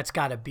 hours, that's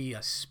got to be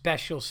a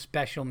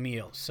special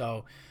meal.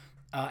 So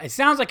it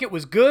sounds like it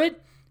was good,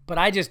 but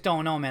I just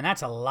don't know, man.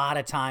 That's a lot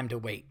of time to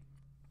wait.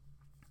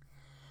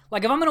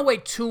 Like, if I'm going to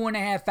wait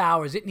 2.5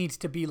 hours, it needs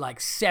to be like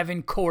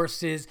 7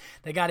 courses.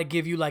 They got to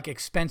give you like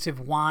expensive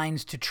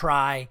wines to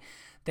try.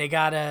 They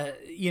got to,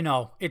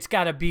 it's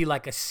got to be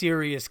like a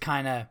serious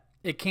kind of.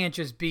 It can't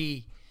just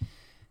be,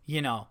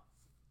 oh,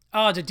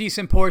 it's a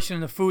decent portion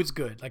and the food's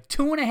good. Like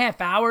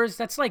 2.5 hours,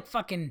 that's like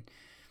fucking,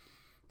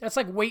 That's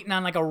like waiting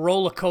on like a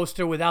roller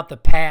coaster without the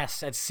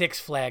pass at Six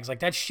Flags. Like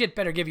that shit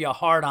better give you a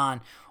hard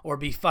on or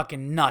be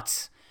fucking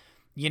nuts.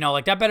 You know,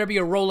 like that better be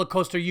a roller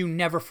coaster you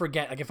never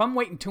forget. Like if I'm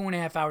waiting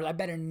 2.5 hours, I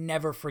better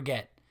never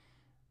forget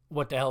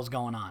what the hell's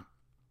going on.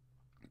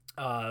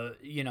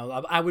 You know,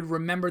 I would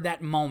remember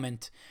that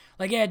moment.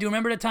 Like, yeah, do you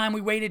remember the time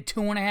we waited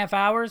 2.5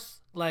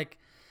 hours? Like,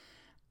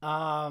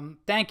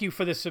 thank you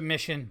for the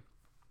submission.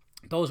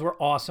 Those were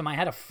awesome. I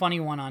had a funny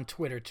one on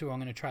Twitter too. I'm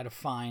going to try to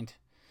find.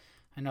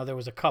 I know there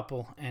was a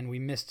couple and we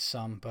missed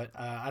some, but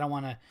I don't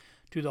want to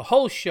do the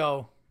whole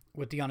show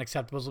with the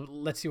unacceptables.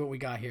 Let's see what we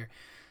got here.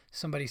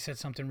 Somebody said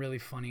something really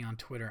funny on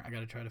Twitter. I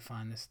got to try to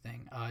find this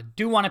thing.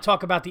 Do want to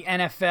talk about the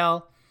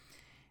NFL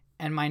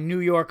and my New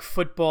York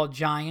Football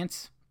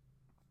Giants.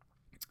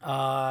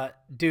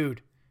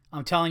 Dude,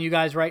 I'm telling you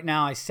guys right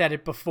now, I said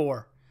it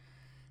before.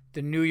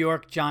 The New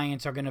York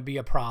Giants are going to be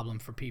a problem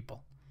for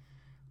people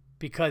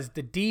because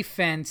the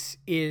defense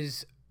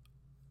is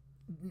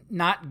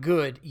not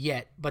good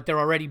yet, but they're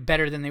already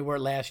better than they were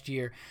last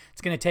year.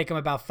 It's going to take them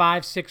about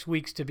 5-6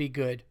 weeks to be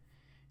good.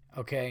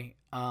 Okay.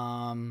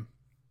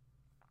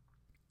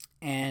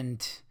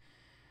 And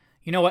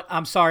you know what?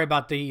 I'm sorry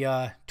about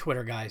the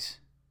Twitter guys.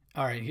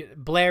 All right.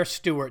 Blair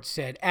Stewart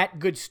said,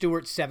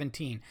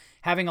 @GoodStewart17,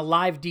 having a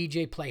live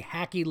DJ play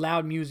hacky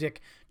loud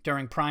music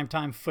during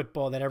primetime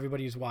football that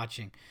everybody is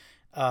watching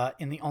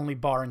in the only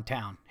bar in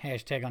town.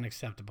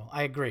 #unacceptable.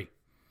 I agree.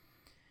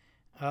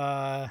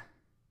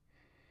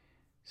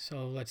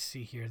 So let's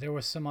see here. There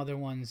were some other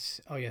ones.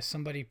 Oh, yeah.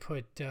 Somebody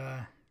put,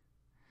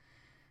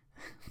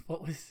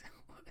 what was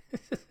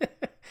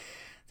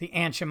the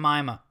Aunt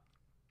Jemima.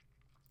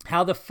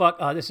 How the fuck,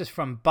 this is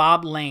from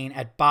Bob Lane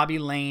at Bobby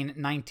Lane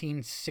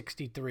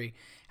 1963.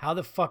 How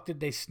the fuck did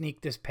they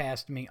sneak this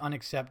past me?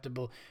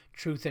 Unacceptable.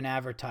 Truth in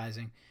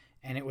advertising.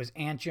 And it was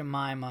Aunt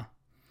Jemima.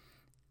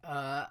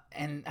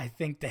 And I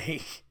think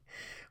they,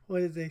 what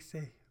did they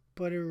say?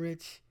 Butter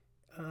rich,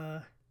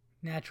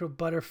 natural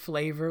butter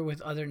flavor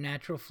with other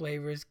natural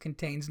flavors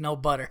contains no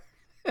butter.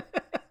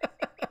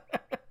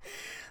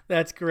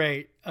 That's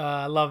great.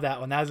 I love that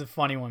one. That was a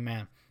funny one,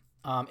 man.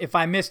 If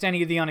I missed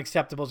any of the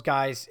unacceptables,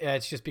 guys,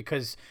 it's just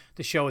because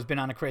the show has been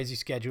on a crazy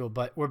schedule,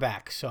 but we're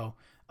back. So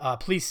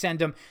please send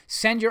them.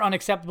 Send your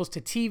unacceptables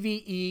to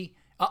TVE,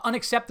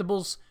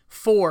 unacceptables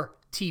for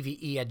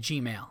TVE at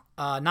Gmail.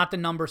 Not the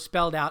number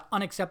spelled out,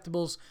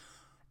 unacceptables,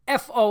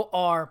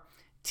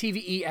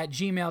 FORTVE at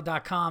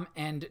gmail.com,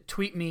 and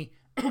tweet me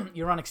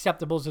your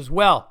unacceptables as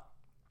well.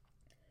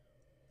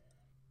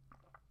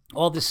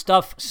 All this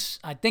stuff,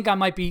 I think I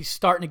might be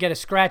starting to get a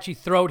scratchy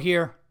throat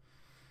here.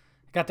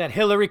 Got that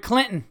Hillary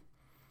Clinton.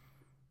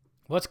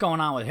 What's going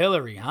on with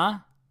Hillary, huh?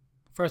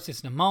 First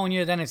it's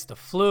pneumonia, then it's the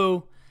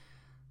flu,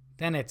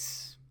 then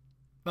it's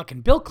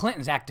fucking Bill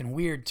Clinton's acting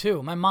weird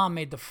too. My mom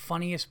made the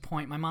funniest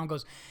point. My mom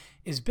goes,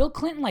 is Bill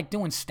Clinton like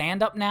doing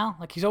stand-up now?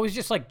 Like he's always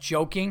just like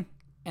joking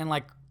and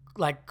like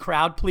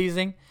crowd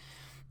pleasing.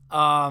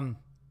 But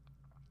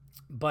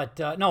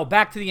no,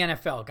 back to the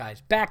NFL, guys.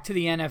 Back to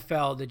the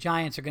NFL. The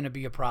Giants are going to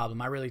be a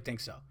problem. I really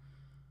think so.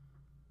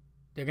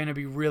 They're going to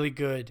be really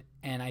good.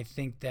 And I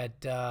think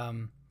that,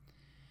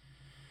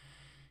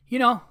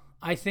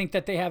 I think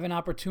that they have an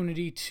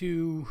opportunity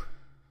to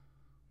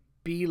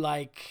be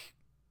like,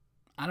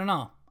 I don't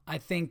know. I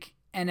think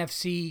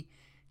NFC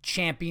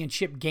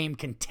championship game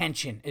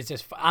contention is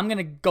just, I'm going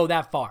to go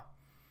that far.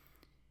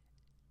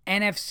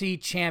 NFC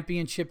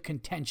championship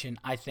contention,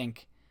 I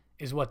think,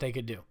 is what they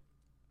could do.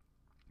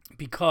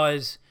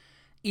 Because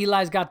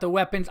Eli's got the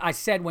weapons. I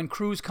said when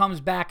Cruz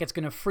comes back, it's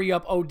going to free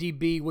up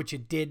ODB, which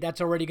it did.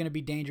 That's already going to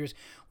be dangerous.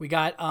 We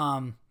got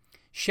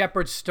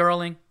Shepard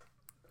Sterling,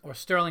 or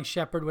Sterling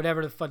Shepard,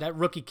 whatever the fuck. That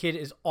rookie kid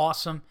is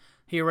awesome.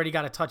 He already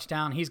got a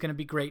touchdown. He's going to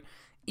be great.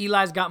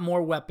 Eli's got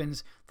more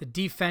weapons. The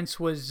defense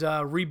was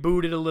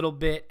rebooted a little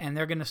bit, and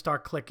they're going to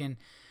start clicking.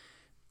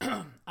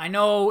 I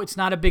know it's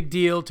not a big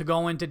deal to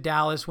go into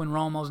Dallas when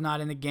Romo's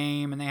not in the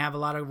game, and they have a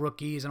lot of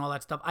rookies and all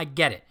that stuff. I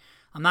get it.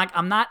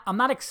 I'm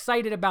not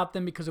excited about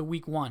them because of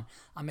week 1.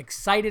 I'm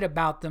excited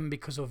about them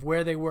because of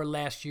where they were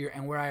last year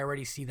and where I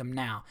already see them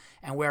now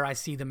and where I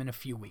see them in a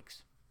few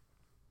weeks.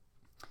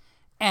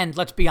 And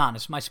let's be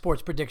honest, my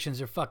sports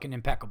predictions are fucking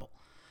impeccable.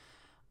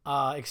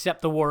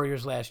 Except the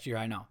Warriors last year,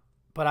 I know.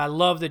 But I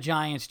love the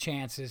Giants'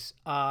 chances.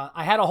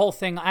 I had a whole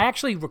thing. I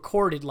actually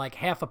recorded like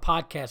half a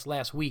podcast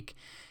last week,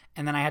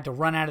 and then I had to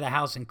run out of the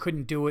house and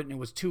couldn't do it, and it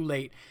was too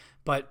late.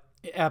 But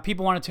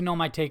people wanted to know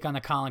my take on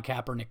the Colin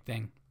Kaepernick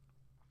thing.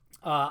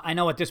 I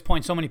know at this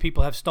point so many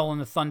people have stolen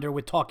the thunder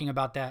with talking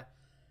about that.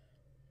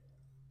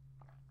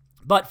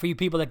 But for you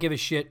people that give a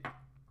shit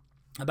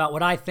about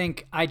what I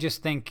think, I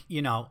just think,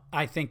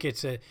 I think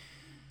it's a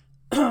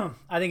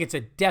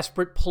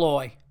desperate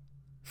ploy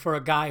for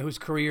a guy whose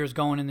career is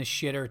going in the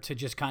shitter to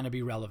just kind of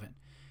be relevant.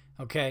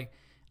 Okay?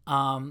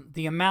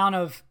 The amount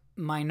of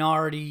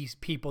minorities,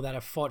 people that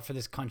have fought for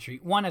this country,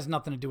 one has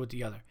nothing to do with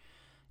the other.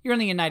 You're in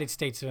the United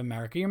States of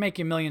America. You're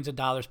making millions of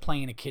dollars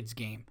playing a kid's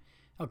game.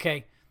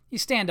 Okay? You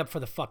stand up for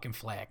the fucking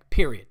flag,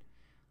 period.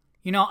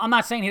 You know, I'm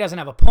not saying he doesn't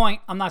have a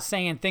point. I'm not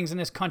saying things in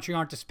this country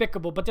aren't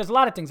despicable, but there's a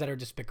lot of things that are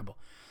despicable.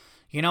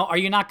 You know, are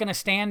you not going to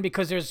stand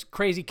because there's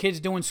crazy kids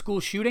doing school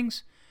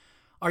shootings?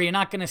 Are you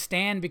not going to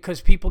stand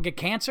because people get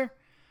cancer?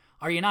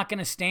 Are you not going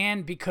to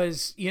stand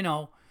because, you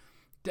know,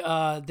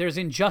 there's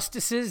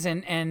injustices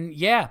and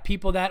yeah,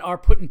 people that are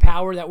put in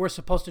power that we're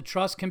supposed to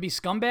trust can be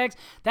scumbags?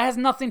 That has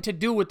nothing to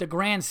do with the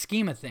grand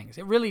scheme of things.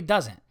 It really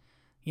doesn't.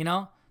 You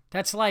know,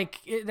 that's like,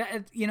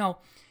 you know,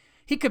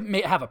 he could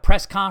have a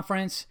press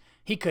conference.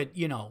 He could,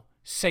 you know,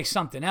 say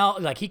something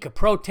else. Like he could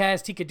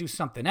protest. He could do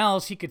something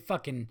else. He could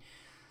fucking,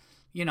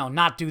 you know,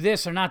 not do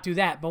this or not do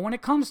that. But when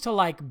it comes to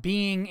like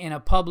being in a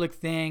public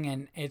thing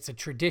and it's a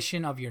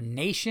tradition of your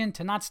nation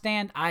to not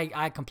stand,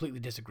 I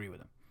completely disagree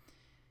with him.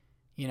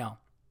 You know,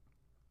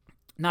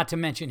 not to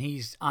mention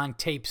he's on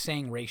tape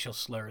saying racial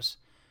slurs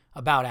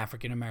about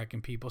African American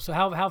people. So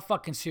how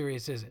fucking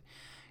serious is it?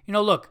 You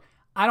know, look,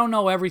 I don't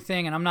know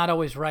everything and I'm not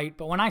always right,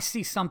 but when I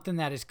see something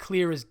that is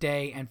clear as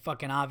day and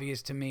fucking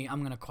obvious to me,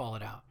 I'm going to call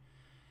it out.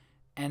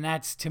 And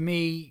that's, to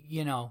me,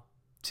 you know,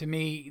 to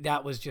me,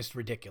 that was just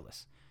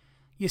ridiculous.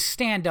 You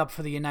stand up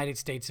for the United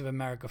States of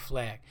America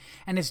flag.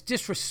 And it's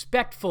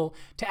disrespectful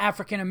to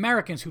African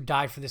Americans who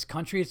died for this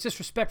country. It's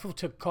disrespectful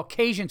to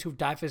Caucasians who've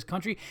died for this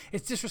country.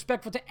 It's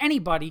disrespectful to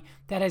anybody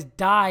that has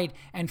died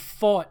and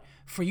fought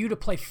for you to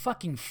play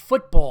fucking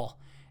football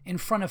in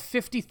front of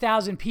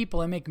 50,000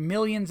 people and make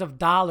millions of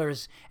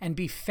dollars and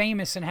be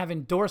famous and have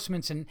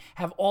endorsements and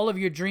have all of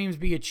your dreams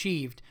be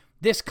achieved.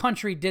 This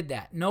country did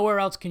that. Nowhere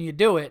else can you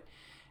do it.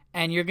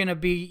 And you're going to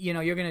be, you know,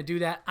 you're going to do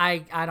that.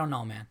 I don't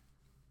know, man.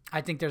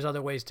 I think there's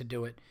other ways to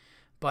do it.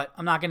 But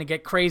I'm not going to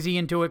get crazy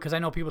into it because I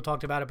know people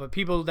talked about it. But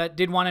people that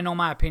did want to know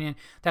my opinion,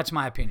 that's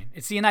my opinion.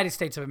 It's the United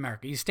States of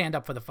America. You stand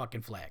up for the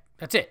fucking flag.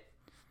 That's it.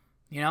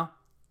 You know?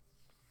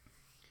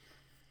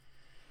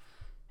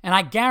 And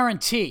I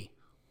guarantee,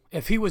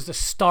 if he was the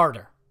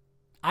starter,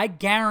 I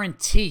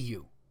guarantee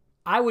you,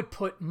 I would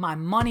put my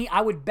money,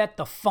 I would bet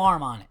the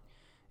farm on it.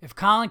 If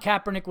Colin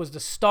Kaepernick was the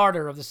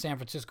starter of the San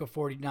Francisco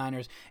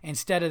 49ers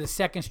instead of the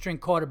second string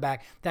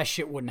quarterback, that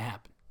shit wouldn't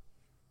happen.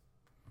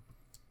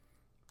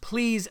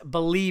 Please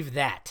believe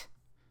that.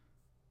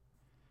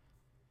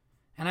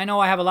 And I know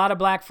I have a lot of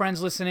black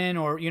friends listening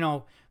or, you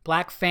know,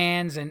 black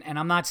fans, and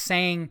I'm not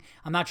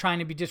trying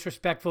to be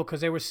disrespectful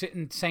because they were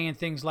saying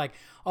things like,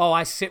 oh,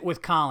 I sit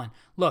with Colin.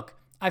 Look,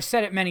 I've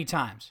said it many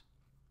times.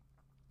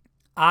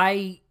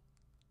 I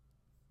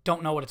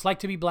don't know what it's like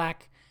to be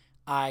black.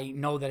 I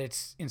know that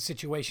it's in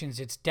situations,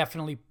 it's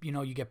definitely, you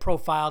know, you get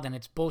profiled and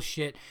it's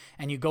bullshit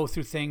and you go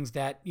through things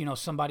that, you know,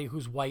 somebody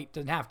who's white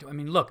doesn't have to. I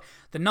mean, look,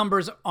 the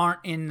numbers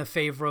aren't in the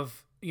favor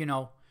of, you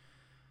know,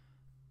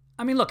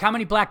 I mean, look, how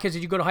many black kids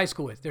did you go to high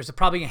school with? There's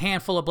probably a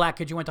handful of black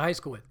kids you went to high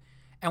school with.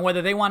 And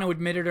whether they want to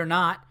admit it or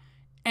not,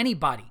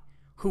 anybody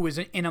who is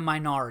in a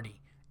minority,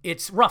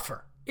 it's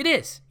rougher. It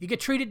is. You get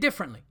treated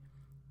differently.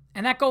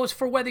 And that goes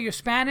for whether you're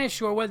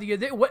Spanish or whether you're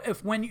there.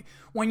 When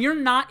you're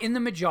not in the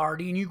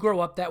majority and you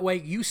grow up that way,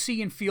 you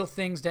see and feel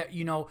things that,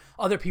 you know,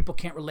 other people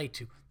can't relate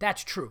to.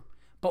 That's true.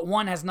 But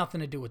one has nothing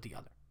to do with the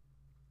other.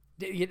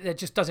 That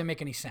just doesn't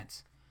make any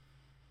sense.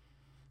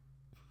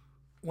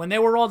 When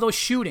there were all those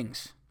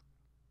shootings,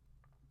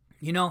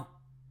 you know,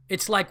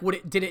 it's like,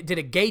 did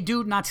a gay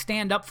dude not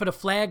stand up for the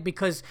flag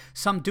because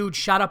some dude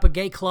shot up a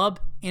gay club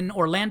in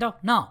Orlando?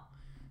 No,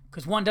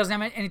 because one doesn't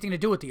have anything to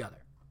do with the other.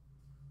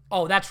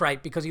 Oh, that's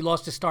right, because he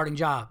lost his starting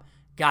job.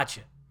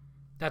 Gotcha.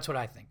 That's what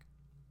I think.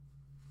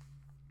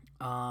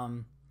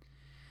 All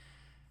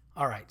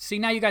right. See,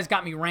 now you guys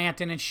got me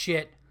ranting and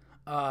shit.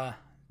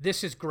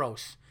 This is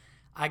gross.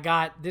 I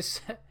got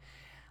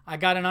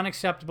an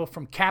unacceptable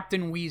from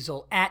Captain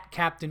Weasel, at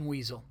Captain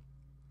Weasel.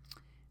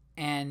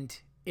 And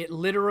it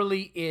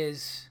literally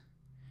is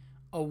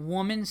a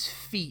woman's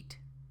feet.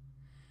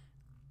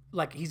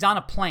 Like, he's on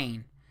a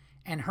plane,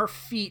 and her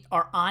feet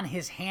are on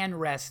his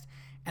handrest,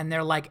 and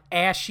they're like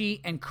ashy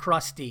and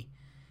crusty,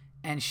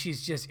 and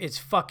she's just, it's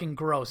fucking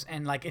gross,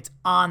 and like it's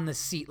on the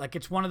seat, like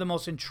it's one of the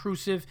most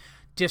intrusive,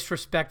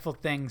 disrespectful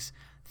things.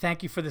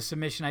 Thank you for the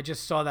submission. I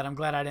just saw that. I'm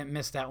glad I didn't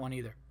miss that one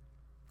either.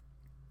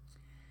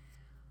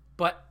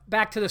 But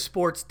back to the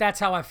sports.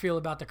 That's how I feel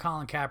about the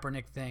Colin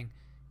Kaepernick thing.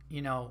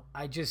 You know,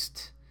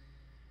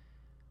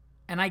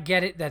 and I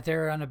get it that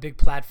they're on a big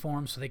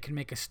platform so they can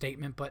make a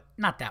statement, but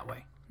not that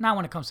way. Not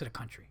when it comes to the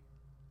country.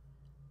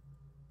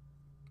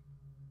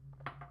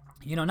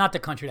 You know, not the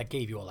country that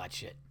gave you all that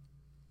shit.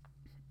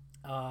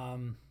 I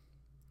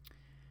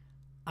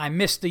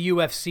missed the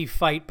UFC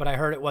fight, but I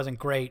heard it wasn't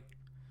great.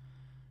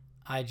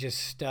 I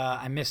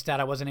missed that.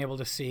 I wasn't able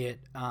to see it.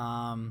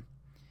 The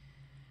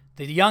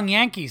young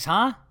Yankees,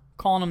 huh?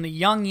 Calling them the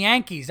young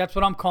Yankees. That's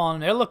what I'm calling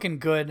them. They're looking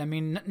good. I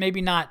mean,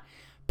 maybe not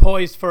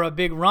poised for a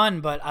big run,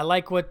 but I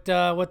like what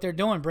they're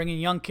doing, bringing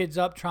young kids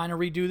up, trying to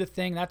redo the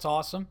thing. That's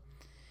awesome.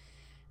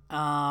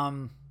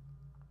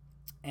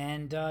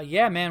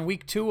 Yeah, man,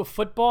 week 2 of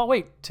football.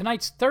 Wait,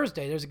 tonight's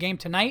Thursday. There's a game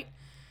tonight.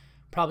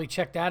 Probably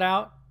check that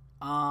out.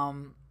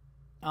 I'm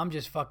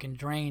just fucking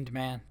drained,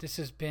 man. This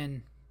has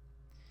been,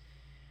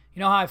 you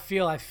know how I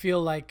feel? I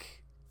feel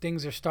like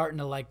things are starting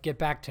to like get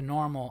back to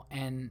normal,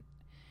 and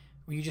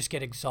you just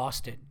get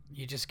exhausted.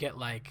 You just get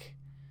like,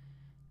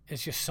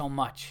 it's just so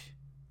much,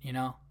 you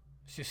know?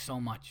 It's just so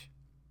much.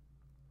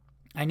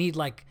 I need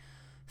like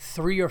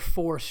 3 or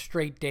 4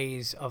 straight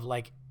days of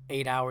like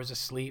 8 hours of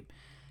sleep,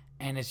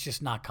 and it's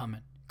just not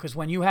coming. Because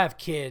when you have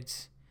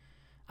kids,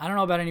 I don't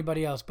know about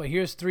anybody else, but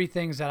here's 3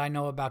 things that I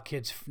know about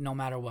kids no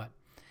matter what.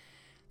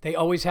 They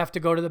always have to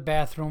go to the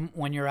bathroom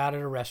when you're out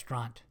at a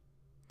restaurant.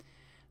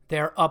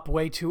 They're up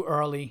way too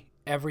early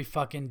every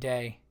fucking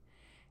day,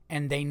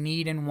 and they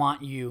need and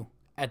want you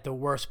at the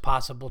worst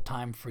possible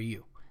time for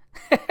you.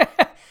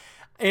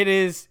 It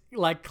is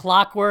like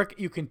clockwork.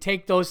 You can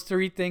take those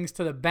 3 things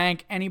to the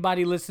bank.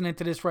 Anybody listening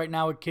to this right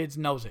now with kids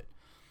knows it.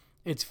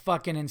 It's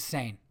fucking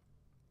insane.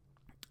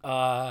 They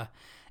are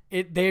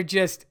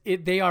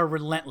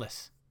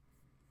relentless.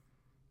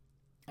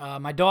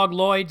 My dog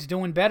Lloyd's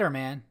doing better,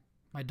 man.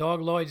 My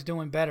dog Lloyd's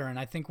doing better, and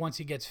I think once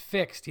he gets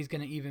fixed, he's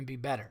going to even be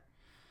better.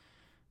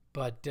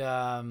 But,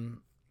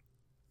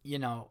 you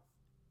know,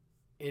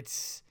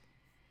 it's...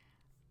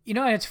 You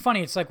know, and it's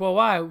funny. It's like, well,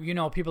 why? You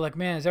know, people are like,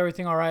 man, is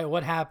everything all right?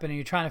 What happened? And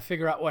you're trying to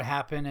figure out what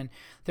happened. And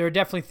there are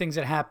definitely things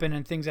that happen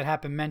and things that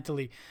happen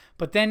mentally.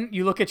 But then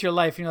you look at your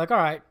life and you're like, all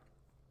right,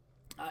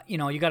 you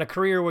know, you got a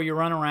career where you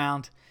run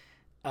around.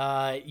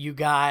 You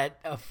got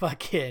a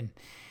fucking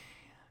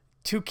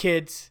 2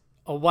 kids,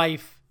 a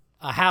wife,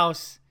 a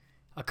house,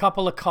 a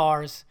couple of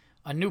cars,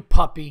 a new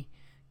puppy,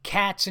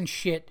 cats and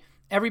shit.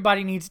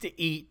 Everybody needs to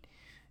eat.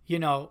 You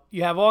know,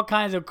 you have all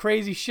kinds of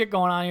crazy shit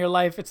going on in your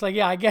life. It's like,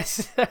 yeah, I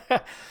guess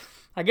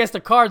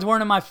the cards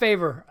weren't in my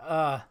favor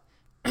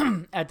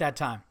at that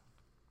time.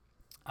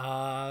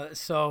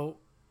 So,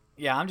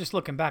 yeah, I'm just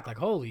looking back like,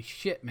 holy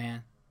shit,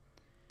 man.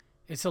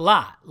 It's a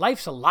lot.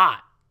 Life's a lot.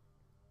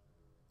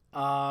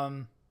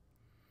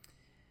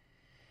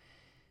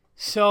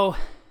 So,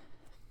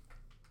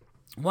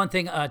 one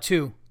thing,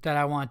 too, that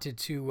I wanted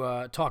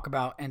to talk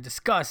about and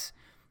discuss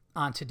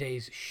on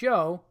today's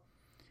show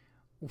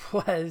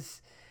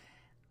was...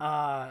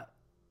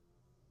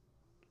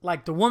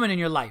 like the woman in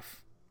your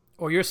life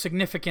or your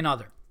significant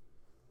other.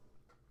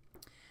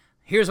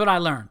 Here's what I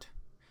learned.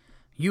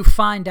 You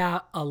find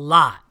out a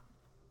lot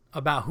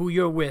about who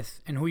you're with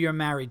and who you're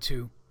married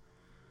to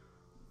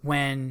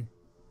when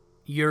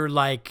you're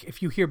like,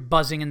 if you hear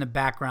buzzing in the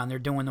background, they're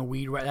doing the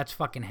weed whack. That's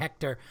fucking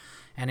Hector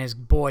and his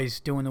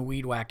boys doing the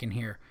weed whack in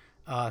here.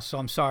 So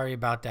I'm sorry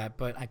about that,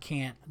 but I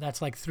can't.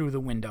 That's like through the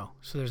window,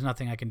 so there's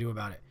nothing I can do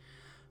about it.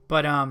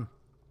 But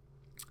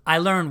I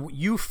learned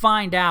you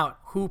find out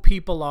who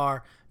people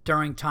are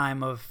during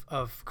time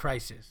of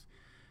crisis,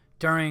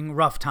 during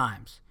rough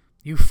times.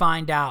 You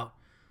find out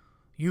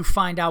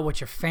what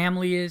your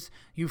family is.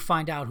 You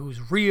find out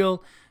who's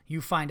real.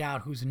 You find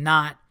out who's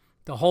not.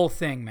 The whole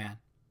thing, man.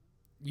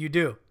 You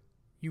do.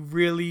 You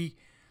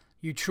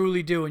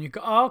truly do. And you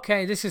go, oh,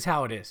 okay, this is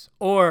how it is.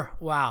 Or,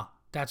 wow,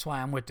 that's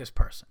why I'm with this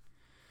person.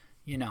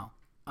 You know,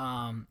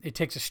 it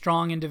takes a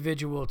strong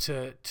individual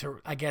to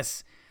I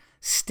guess,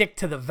 stick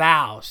to the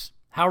vows.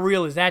 How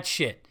real is that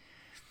shit?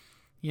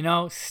 You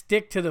know,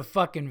 stick to the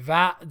fucking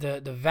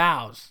the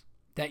vows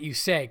that you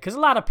say. Because a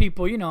lot of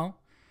people, you know,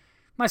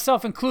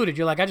 myself included,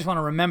 you're like, I just want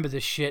to remember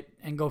this shit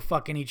and go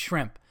fucking eat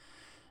shrimp.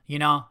 You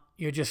know,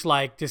 you're just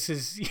like, this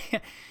is,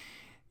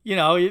 you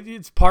know,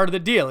 it's part of the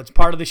deal. It's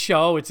part of the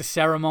show. It's a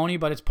ceremony,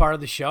 but it's part of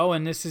the show.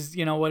 And this is,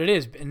 you know, what it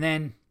is. And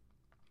then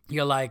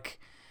you're like,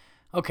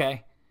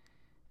 okay,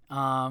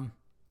 now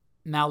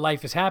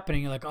life is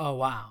happening. You're like, oh,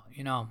 wow,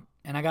 you know.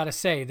 And I got to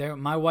say,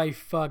 my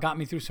wife got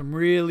me through some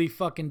really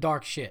fucking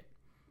dark shit.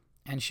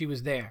 And she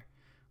was there.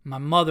 My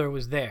mother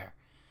was there.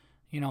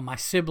 You know, my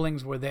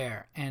siblings were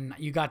there. And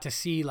you got to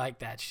see like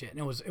that shit. And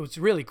it was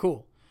really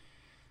cool.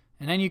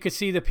 And then you could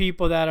see the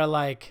people that are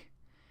like,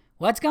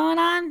 what's going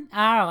on?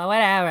 Oh,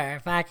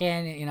 whatever.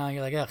 Fucking, you know,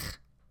 you're like, ugh,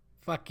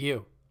 fuck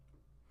you.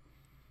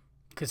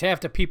 Because half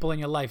the people in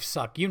your life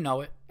suck. You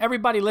know it.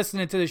 Everybody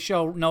listening to the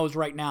show knows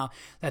right now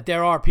that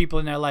there are people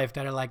in their life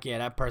that are like, yeah,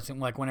 that person,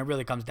 like when it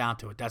really comes down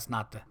to it, that's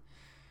not the...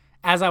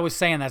 As I was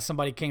saying that,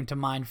 somebody came to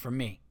mind for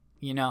me,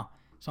 you know?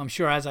 So I'm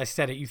sure as I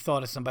said it, you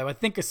thought of somebody. But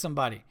think of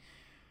somebody.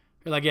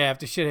 You're like, yeah, if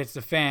the shit hits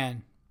the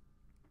fan,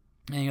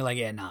 and you're like,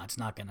 yeah, no, it's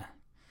not gonna...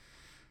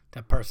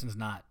 That person's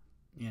not,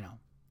 you know.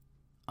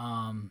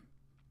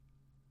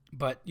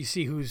 But you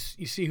see who's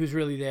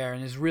really there,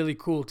 and it's really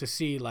cool to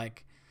see,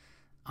 like...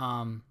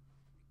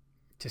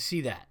 to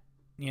see that,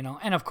 you know.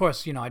 And of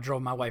course, you know, I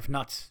drove my wife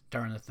nuts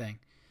during the thing.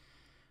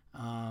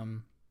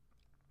 I'm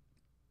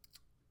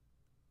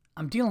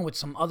dealing with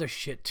some other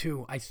shit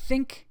too. I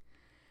think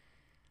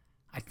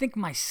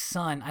my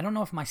son, I don't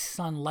know if my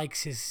son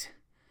likes his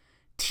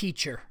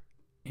teacher,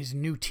 his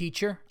new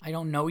teacher. I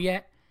don't know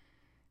yet.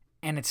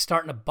 And it's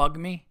starting to bug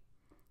me.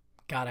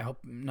 God, I hope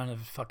none of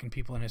the fucking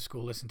people in his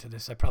school listen to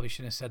this. I probably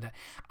shouldn't have said that.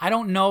 I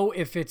don't know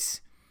if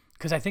it's,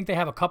 because I think they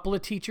have a couple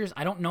of teachers.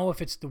 I don't know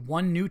if it's the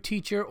one new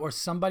teacher or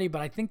somebody,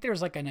 but I think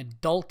there's like an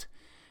adult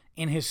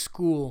in his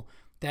school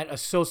that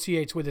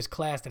associates with his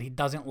class that he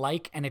doesn't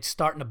like, and it's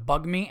starting to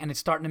bug me, and it's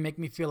starting to make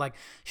me feel like,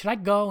 should I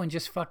go and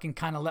just fucking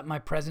kind of let my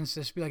presence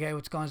just be like, hey,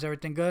 what's going on? Is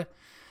everything good?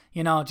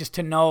 You know, just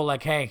to know,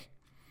 like, hey,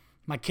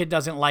 my kid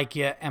doesn't like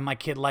you, and my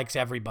kid likes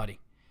everybody.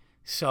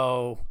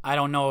 So I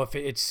don't know if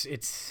it's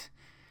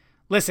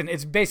listen,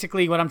 it's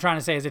basically what I'm trying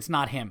to say is it's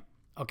not him,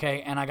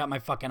 okay? And I got my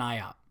fucking eye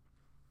out.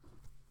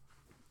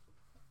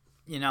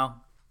 You know?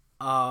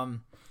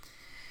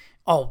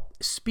 Oh,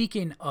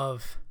 speaking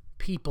of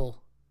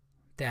people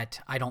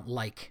that I don't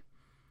like.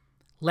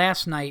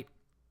 Last night,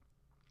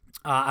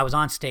 I was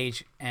on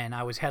stage, and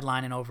I was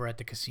headlining over at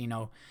the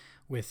casino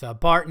with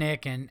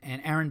Bartnick and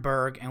Aaron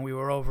Berg, and we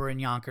were over in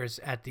Yonkers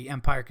at the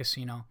Empire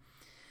Casino.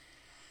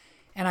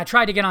 And I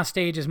tried to get on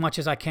stage as much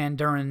as I can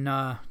during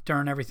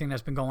everything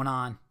that's been going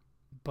on.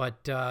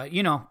 But,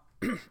 you know,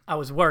 I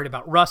was worried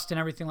about rust and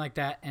everything like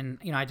that. And,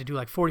 you know, I had to do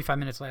like 45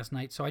 minutes last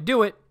night. So I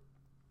do it,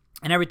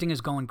 and everything is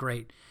going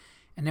great.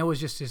 And there was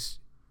just this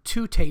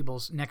 2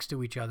 tables next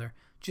to each other,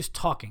 just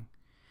talking.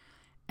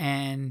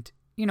 And,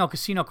 you know,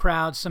 casino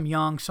crowds, some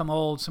young, some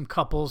old, some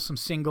couples, some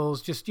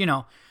singles, just, you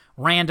know,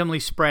 randomly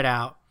spread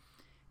out.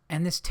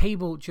 And this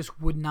table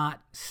just would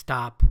not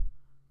stop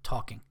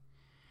talking.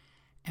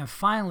 And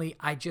finally,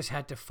 I just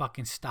had to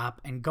fucking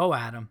stop and go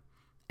at him,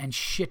 and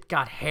shit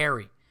got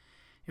hairy.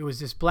 It was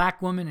this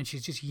black woman, and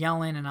she's just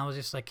yelling, and I was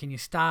just like, can you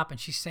stop? And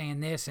she's saying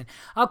this, and,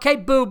 okay,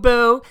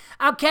 boo-boo,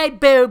 okay,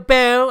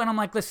 boo-boo. And I'm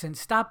like, listen,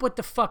 stop with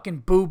the fucking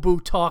boo-boo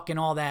talk and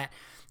all that.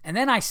 And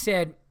then I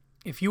said,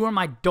 if you were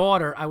my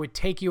daughter, I would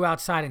take you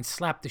outside and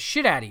slap the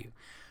shit out of you.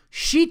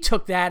 She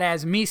took that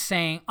as me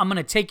saying, I'm going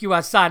to take you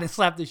outside and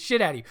slap the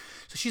shit out of you.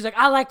 So she's like,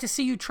 I like to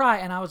see you try.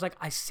 And I was like,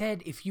 I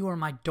said, if you were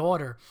my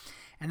daughter.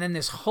 And then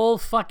this whole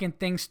fucking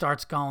thing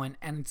starts going,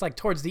 and it's like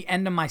towards the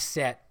end of my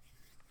set.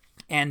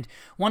 And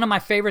one of my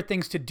favorite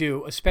things to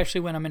do, especially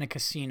when I'm in a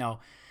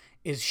casino,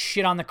 is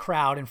shit on the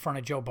crowd in front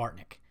of Joe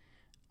Bartnick.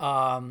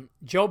 Ask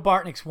Joe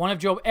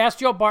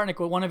Bartnick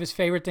what one of his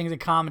favorite things in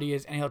comedy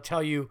is, and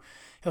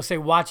he'll say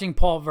watching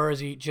Paul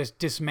Verzi just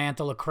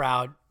dismantle a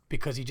crowd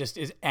because he just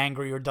is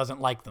angry or doesn't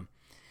like them.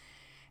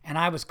 And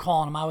I was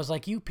calling him. I was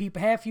like, you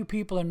people, half you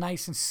people are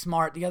nice and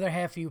smart. The other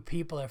half of you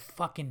people are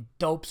fucking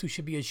dopes who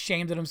should be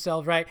ashamed of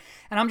themselves, right?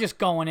 And I'm just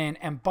going in,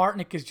 and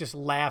Bartnick is just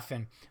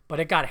laughing. But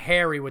it got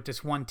hairy with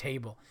this one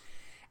table.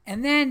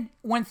 And then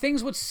when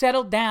things would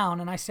settle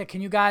down, and I said,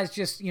 can you guys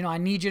just, you know, I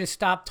need you to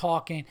stop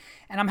talking.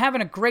 And I'm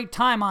having a great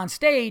time on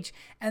stage.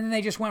 And then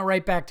they just went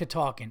right back to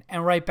talking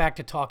and right back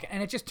to talking.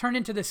 And it just turned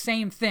into the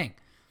same thing.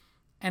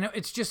 And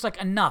it's just like,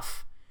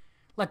 enough.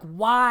 Like,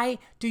 why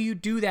do you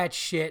do that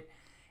shit?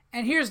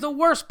 And here's the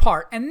worst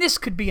part, and this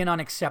could be an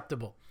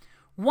unacceptable.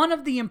 One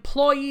of the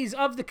employees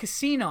of the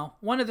casino,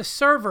 one of the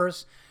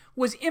servers,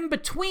 was in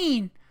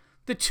between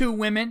the 2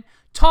 women,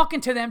 talking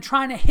to them,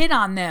 trying to hit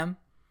on them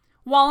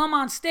while I'm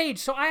on stage.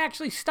 So I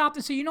actually stopped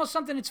and said, you know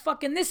something, it's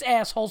fucking this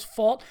asshole's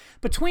fault.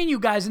 Between you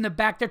guys in the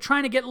back, they're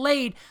trying to get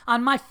laid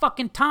on my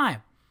fucking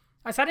time.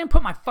 I said, I didn't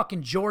put my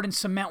fucking Jordan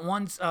Cement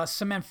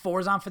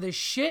 4s on for this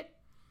shit.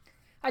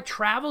 I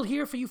traveled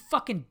here for you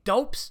fucking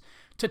dopes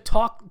to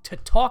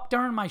talk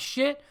during my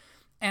shit.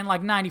 And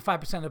like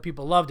 95% of the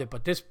people loved it,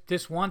 but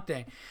this one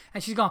thing.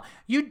 And she's going,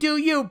 you do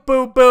you,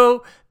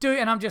 boo-boo.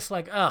 And I'm just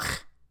like, ugh.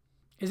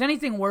 Is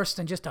anything worse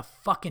than just a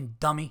fucking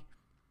dummy?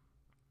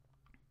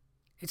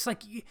 It's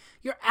like,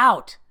 you're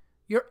out.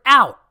 You're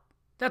out.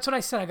 That's what I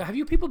said. I go, have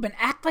you people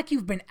act like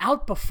you've been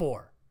out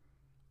before?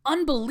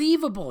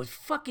 Unbelievable. It's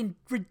fucking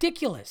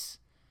ridiculous.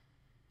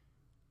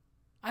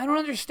 I don't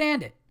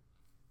understand it.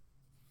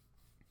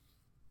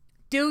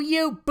 Do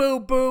you,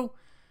 boo-boo?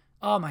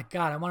 Oh my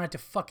God, I wanted to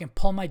fucking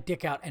pull my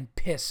dick out and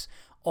piss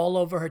all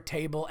over her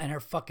table and her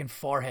fucking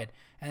forehead,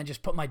 and then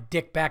just put my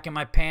dick back in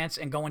my pants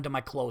and go into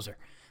my closer.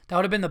 That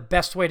would have been the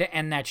best way to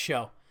end that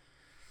show.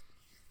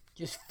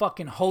 Just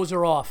fucking hose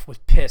her off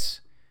with piss.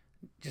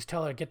 Just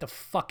tell her to get the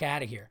fuck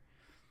out of here.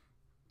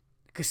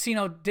 The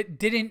casino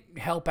didn't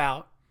help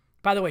out.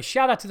 By the way,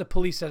 shout out to the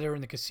police that are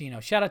in the casino.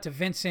 Shout out to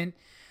Vincent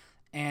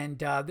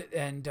and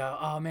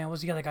oh man, what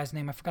was the other guy's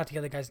name? I forgot the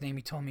other guy's name.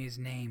 He told me his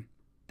name.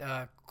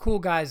 Cool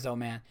guys though,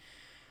 man.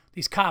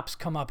 These cops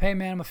come up, hey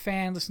man, I'm a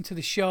fan, listen to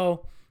the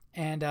show,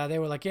 and they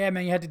were like, yeah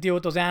man, you had to deal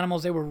with those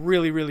animals. They were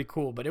really, really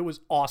cool, but it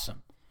was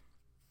awesome.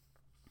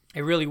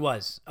 It really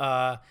was.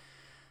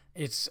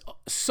 It's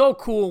so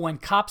cool when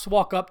cops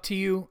walk up to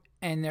you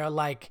and they're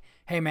like,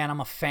 hey man,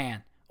 I'm a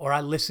fan, or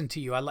I listen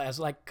to you. I was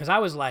like, because I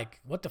was like,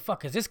 what the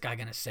fuck is this guy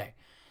gonna say?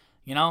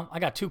 You know, I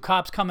got 2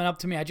 cops coming up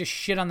to me. I just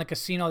shit on the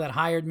casino that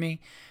hired me.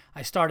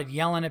 I started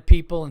yelling at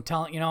people and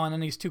telling, you know, and then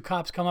these 2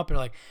 cops come up and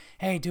are like,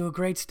 hey, doing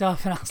great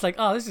stuff. And I was like,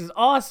 oh, this is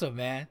awesome,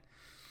 man.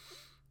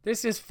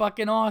 This is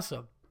fucking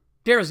awesome.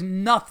 There is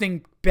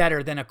nothing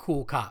better than a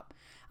cool cop.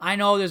 I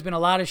know there's been a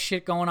lot of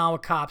shit going on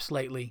with cops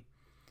lately,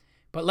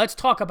 but let's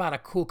talk about a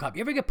cool cop.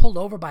 You ever get pulled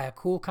over by a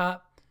cool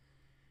cop?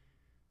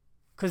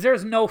 Because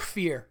there's no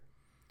fear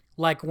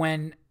like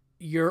when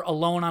you're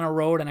alone on a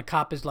road and a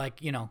cop is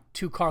like, you know,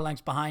 2 car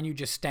lengths behind you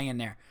just staying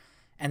there.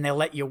 and they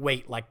let you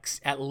wait like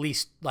at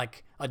least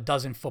like a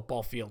dozen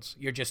football fields.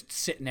 You're just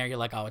sitting there. You're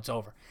like, oh, it's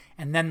over.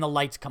 And then the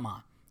lights come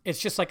on. It's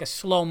just like a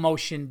slow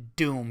motion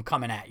doom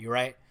coming at you,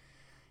 right?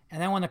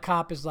 And then when the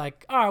cop is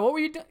like, all right, what were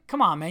you doing?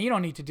 Come on, man. You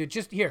don't need to do it.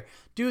 Just here,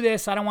 do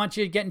this. I don't want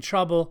you to get in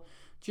trouble.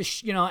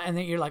 Just, and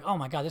then you're like, oh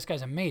my God, this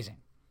guy's amazing.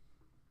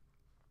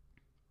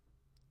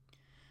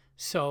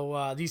 So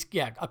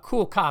a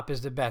cool cop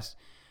is the best.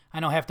 I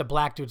know half the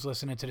black dudes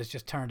listening to this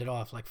just turned it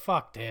off. Like,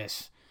 fuck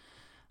this.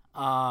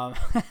 I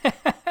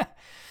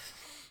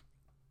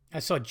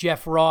saw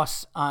Jeff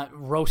Ross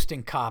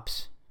roasting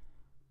cops.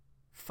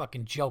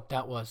 Fucking joke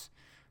that was.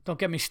 Don't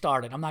get me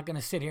started. I'm not going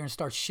to sit here and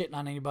start shitting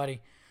on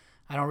anybody.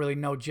 I don't really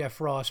know Jeff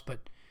Ross,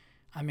 but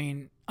I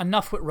mean,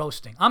 enough with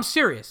roasting. I'm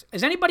serious.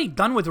 Is anybody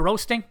done with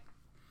roasting?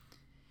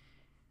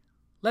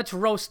 Let's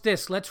roast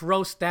this. Let's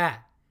roast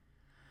that.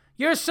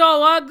 You're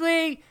so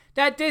ugly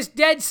that this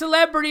dead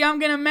celebrity I'm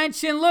going to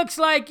mention looks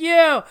like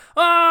you.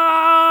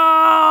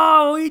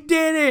 Oh, he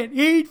did it.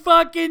 He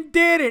fucking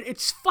did it.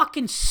 It's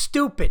fucking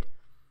stupid.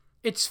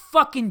 It's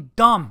fucking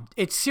dumb.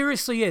 It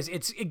seriously is.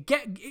 It's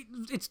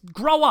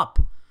grow up.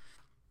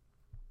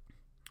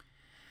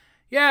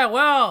 Yeah,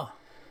 well,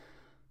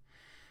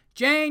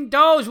 Jane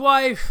Doe's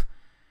wife,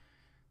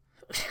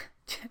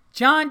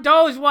 John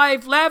Doe's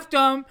wife left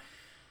him,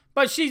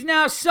 but she's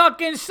now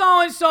sucking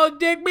so-and-so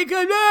dick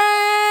because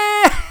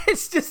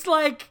it's just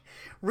like,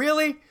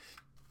 really?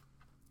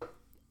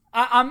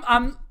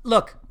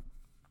 Look,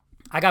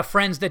 I got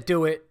friends that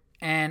do it,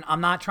 and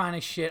I'm not trying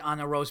to shit on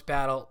the roast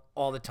battle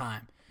all the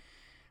time.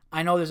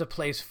 I know there's a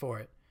place for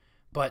it,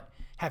 but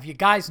have you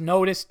guys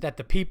noticed that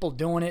the people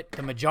doing it,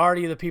 the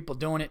majority of the people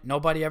doing it,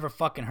 nobody ever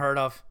fucking heard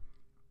of?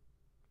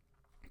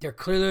 They're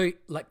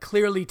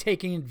clearly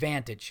taking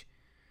advantage.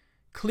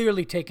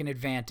 Clearly taking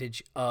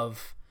advantage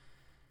of,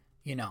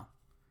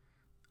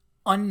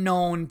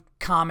 unknown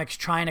comics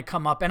trying to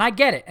come up. And I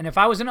get it. And if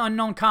I was an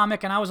unknown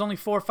comic and I was only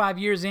 4 or 5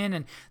 years in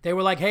and they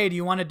were like, hey, do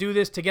you want to do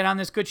this to get on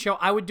this good show?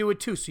 I would do it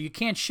too. So you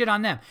can't shit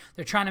on them.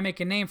 They're trying to make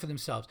a name for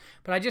themselves.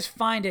 But I just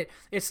find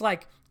it's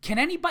like,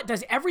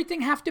 does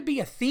everything have to be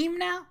a theme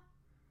now?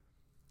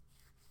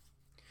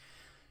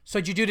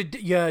 So did you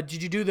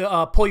do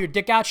the pull your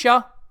dick out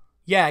show?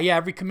 Yeah,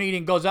 every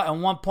comedian goes out,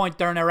 and one point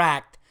during their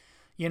act,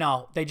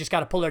 they just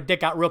got to pull their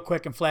dick out real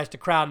quick and flash the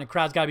crowd, and the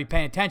crowd's got to be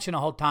paying attention the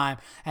whole time,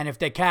 and if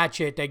they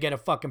catch it, they get a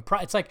fucking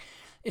prize.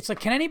 It's like,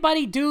 can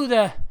anybody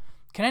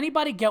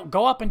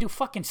go up and do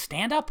fucking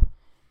stand-up?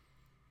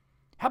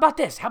 How about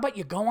this? How about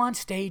you go on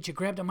stage, you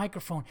grab the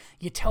microphone,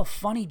 you tell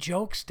funny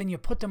jokes, then you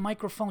put the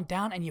microphone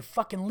down and you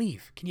fucking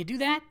leave. Can you do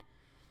that?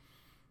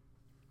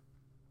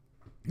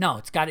 No,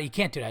 you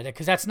can't do that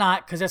because it's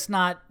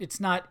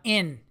not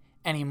in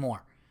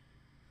anymore.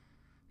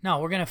 No,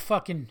 we're going to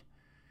fucking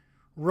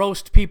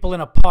roast people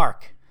in a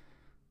park.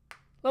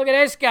 Look at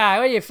this guy.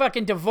 What are you,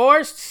 fucking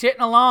divorced?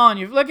 Sitting alone.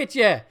 Look at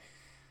you.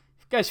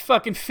 This guy's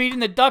fucking feeding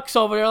the ducks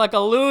over there like a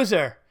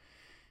loser.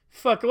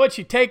 Fucking what,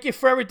 she take you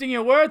for everything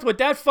you're worth? With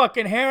that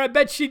fucking hair, I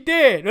bet she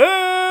did.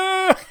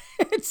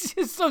 It's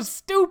just so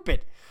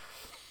stupid.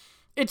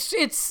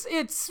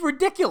 It's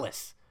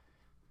ridiculous.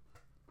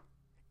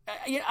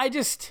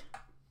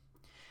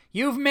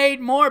 You've made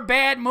more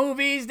bad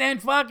movies than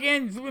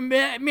fucking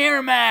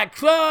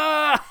Miramax.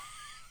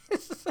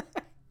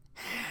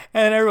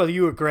 And everybody,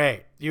 you were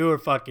great. You were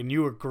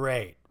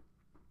great.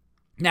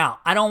 Now,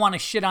 I don't want to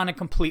shit on it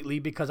completely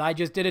because I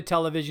just did a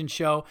television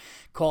show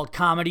called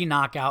Comedy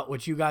Knockout,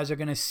 which you guys are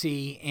going to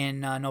see in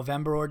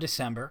November or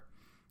December.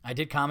 I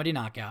did Comedy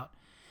Knockout.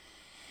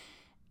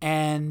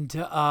 And,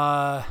 it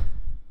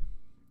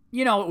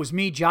was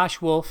me,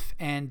 Josh Wolf,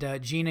 and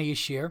Gina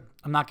Yashir.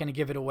 I'm not going to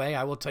give it away.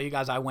 I will tell you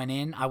guys I went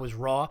in. I was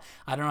raw.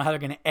 I don't know how they're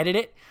going to edit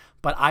it,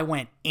 but I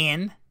went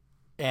in.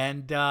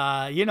 And,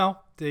 I'll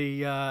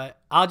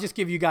just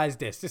give you guys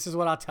this. This is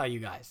what I'll tell you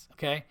guys,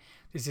 okay?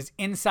 This is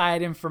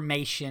inside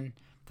information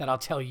that I'll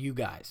tell you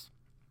guys.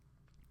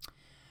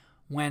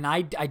 When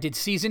I did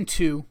season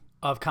 2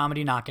 of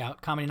Comedy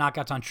Knockout. Comedy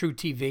Knockout's on True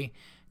TV. I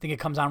think it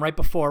comes on right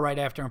before, right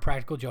after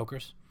Impractical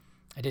Jokers.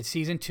 I did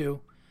season 2.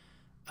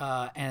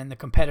 And the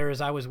competitors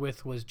I was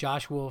with was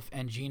Josh Wolf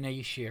and Gina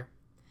Yashir.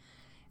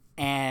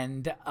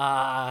 And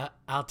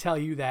I'll tell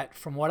you that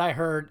from what I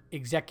heard,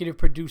 executive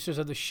producers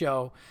of the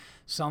show,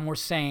 some were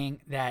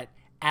saying that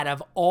out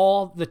of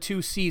all the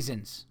 2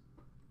 seasons,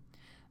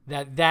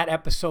 that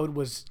episode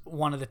was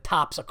one of the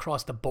tops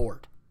across the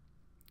board.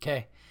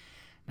 Okay?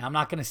 Now, I'm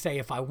not going to say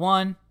if I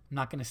won. I'm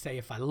not going to say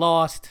if I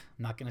lost.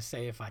 I'm not going to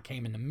say if I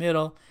came in the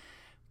middle.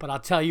 But I'll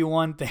tell you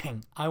one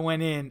thing. I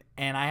went in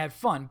and I had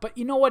fun. But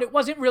you know what? It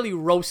wasn't really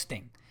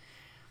roasting.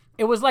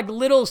 It was like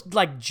little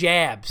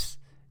jabs,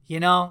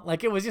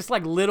 Like it was just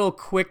like little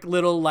quick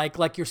little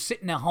like you're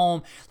sitting at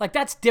home. Like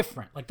that's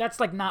different. Like that's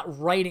like not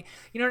writing.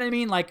 You know what I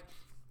mean? Like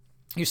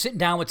you're sitting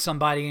down with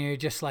somebody and you're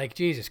just like,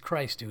 Jesus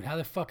Christ, dude, how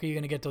the fuck are you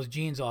going to get those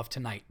jeans off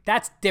tonight?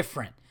 That's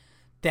different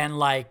than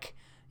like,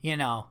 you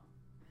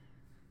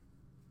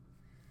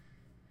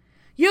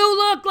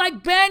look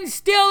like Ben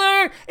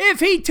Stiller if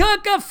he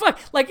took a fuck.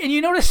 Like, and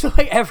you notice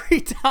like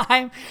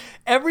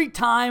every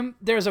time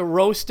there's a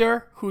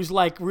roaster who's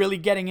like really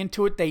getting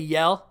into it, they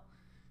yell,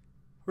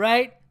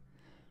 right?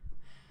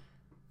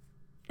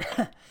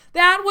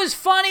 That was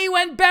funny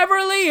when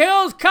Beverly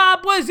Hills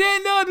Cop was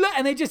in the,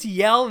 and they just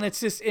yell, and it's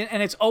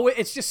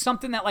just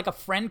something that like a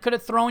friend could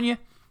have thrown you.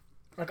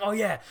 Like, oh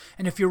yeah,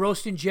 and if you're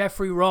roasting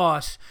Jeffrey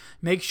Ross,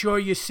 make sure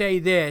you say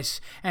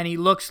this, and he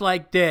looks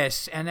like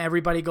this, and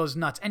everybody goes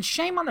nuts. And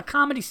shame on the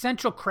Comedy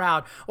Central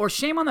crowd, or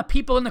shame on the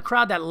people in the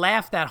crowd that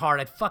laugh that hard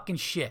at fucking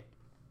shit.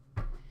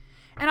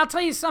 And I'll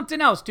tell you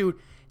something else, dude.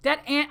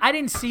 I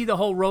didn't see the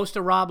whole roast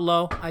of Rob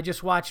Lowe. I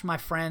just watched my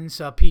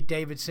friends, Pete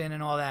Davidson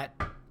and all that.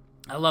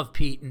 I love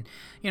Pete. And,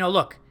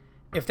 look,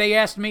 if they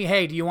asked me,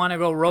 hey, do you want to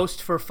go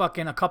roast for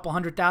fucking a couple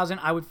 100,000,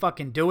 I would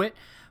fucking do it.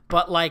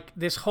 But, like,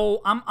 this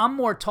whole, I'm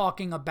more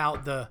talking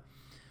about the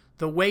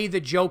way the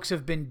jokes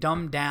have been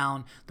dumbed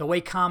down, the way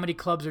comedy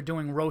clubs are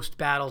doing roast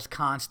battles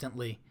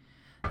constantly,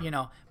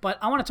 But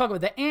I want to talk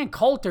about the Ann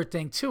Coulter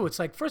thing, too. It's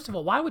like, first of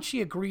all, why would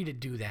she agree to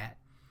do that?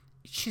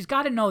 She's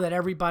got to know that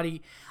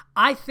everybody,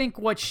 I think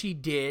what she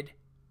did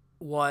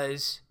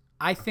was,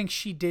 I think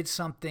she did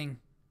something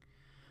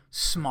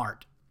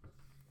smart.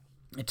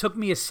 It took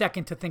me a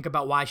second to think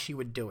about why she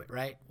would do it,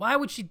 right? Why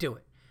would she do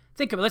it?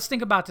 Let's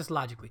think about this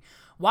logically.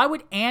 Why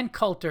would Ann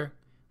Coulter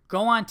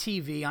go on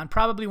TV on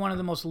probably one of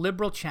the most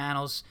liberal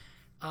channels,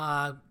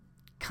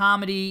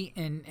 comedy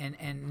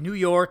in New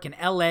York and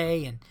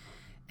LA,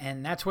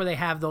 and that's where they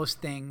have those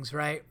things,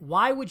 right?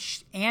 Why would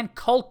Ann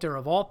Coulter,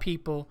 of all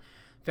people,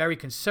 very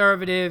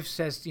conservative,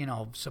 says,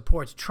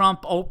 supports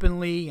Trump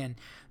openly, and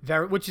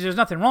which there's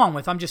nothing wrong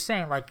with. I'm just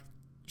saying, like,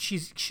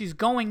 she's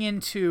going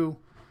into,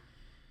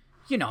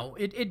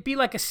 it'd be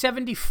like a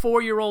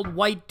 74-year-old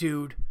white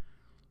dude,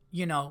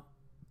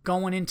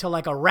 going into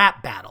like a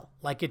rap battle.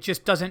 Like,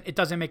 it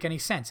doesn't make any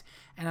sense.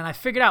 And then I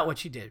figured out what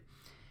she did.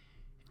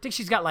 I think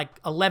she's got like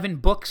 11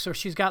 books, or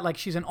she's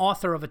an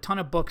author of a ton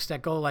of books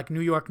that go like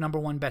New York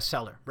 #1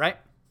 bestseller, right?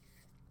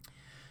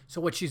 So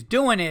what she's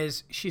doing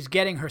is she's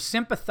getting her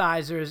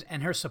sympathizers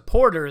and her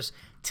supporters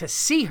to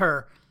see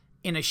her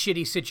in a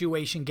shitty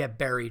situation get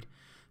buried,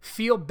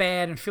 feel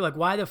bad, and feel like,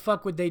 why the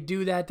fuck would they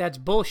do that? That's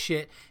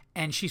bullshit.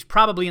 And she's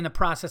probably in the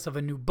process of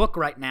a new book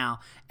right now,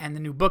 and the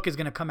new book is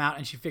going to come out,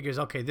 and she figures,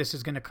 okay, this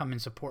is going to come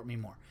and support me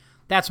more.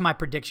 That's my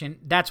prediction.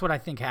 That's what I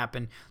think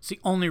happened. It's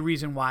the only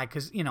reason why,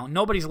 because,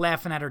 nobody's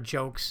laughing at her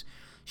jokes.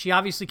 She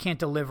obviously can't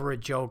deliver a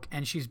joke,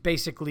 and she's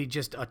basically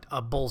just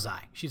a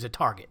bullseye. She's a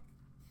target.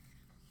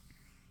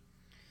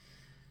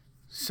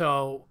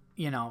 So,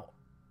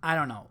 I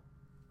don't know.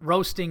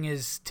 Roasting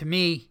is, to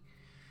me,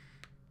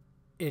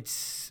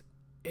 it's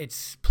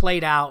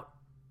played out,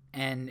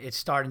 and it's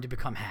starting to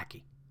become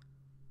hacky.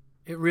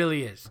 It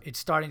really is. It's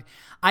starting.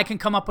 I can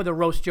come up with a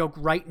roast joke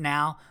right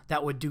now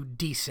that would do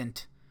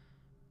decent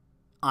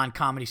on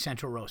Comedy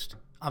Central roast.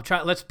 I'll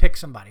try. Let's pick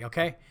somebody,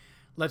 okay?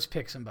 Let's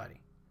pick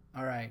somebody.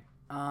 All right.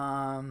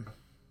 All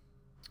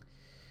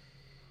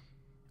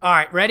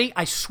right, ready?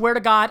 I swear to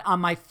God, on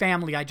my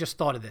family, I just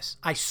thought of this.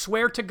 I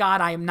swear to God,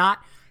 I am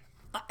not...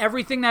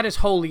 Everything that is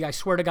holy, I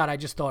swear to God, I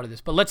just thought of this.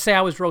 But let's say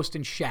I was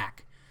roasting Shaq,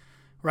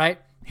 right?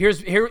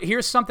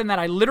 Here's something that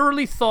I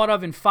literally thought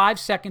of in 5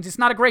 seconds. It's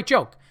not a great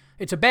joke.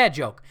 It's a bad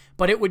joke.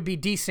 But it would be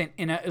decent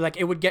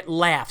it would get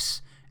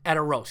laughs at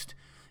a roast.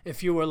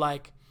 If you were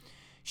like,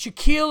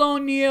 Shaquille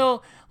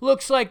O'Neal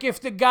looks like if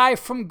the guy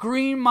from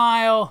Green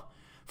Mile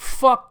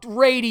fucked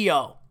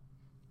Radio.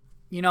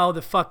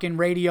 The fucking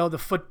Radio, the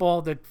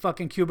football, the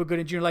fucking Cuba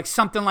Gooding Jr., like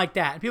something like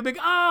that. And people be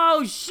like,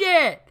 oh,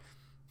 shit.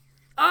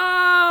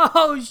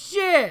 Oh,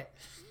 shit.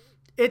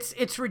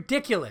 It's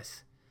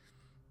ridiculous.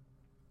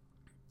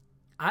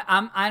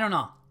 I don't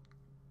know.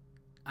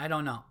 I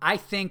don't know. I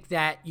think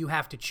that you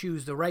have to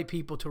choose the right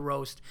people to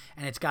roast,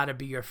 and it's got to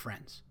be your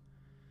friends.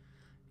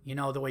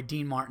 The way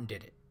Dean Martin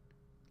did it.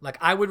 Like,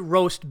 I would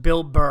roast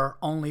Bill Burr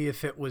only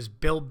if it was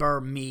Bill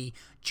Burr, me,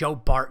 Joe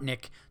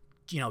Bartnick,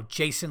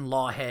 Jason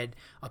Lawhead,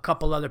 a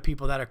couple other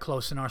people that are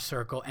close in our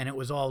circle, and it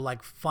was all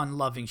like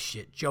fun-loving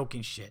shit,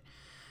 joking shit.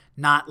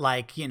 Not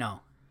like,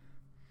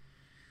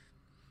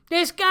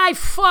 this guy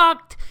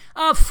fucked,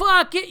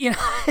 fuck it,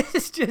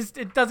 it's just,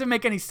 it doesn't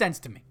make any sense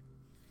to me.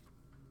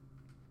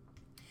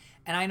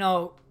 And I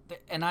know,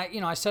 and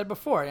I said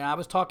before, and I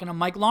was talking to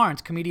Mike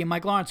Lawrence, comedian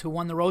Mike Lawrence, who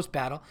won the roast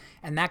battle,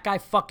 and that guy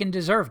fucking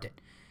deserved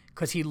it.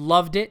 Because he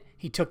loved it,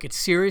 he took it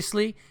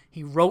seriously,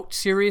 he wrote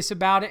serious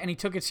about it, and he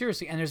took it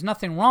seriously. And there's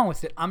nothing wrong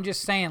with it. I'm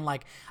just saying,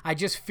 like, I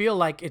just feel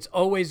like it's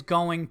always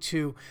going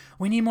to,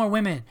 we need more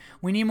women,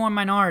 we need more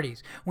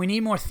minorities, we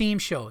need more theme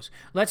shows,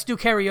 let's do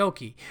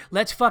karaoke,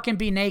 let's fucking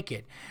be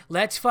naked,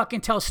 let's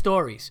fucking tell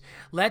stories,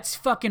 let's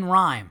fucking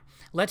rhyme,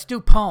 let's do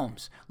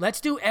poems, let's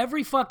do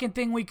every fucking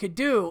thing we could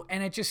do.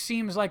 And it just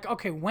seems like,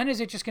 okay, when is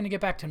it just going to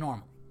get back to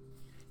normal?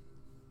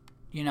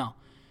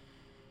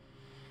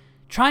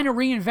 Trying to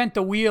reinvent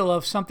the wheel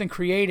of something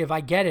creative,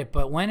 I get it,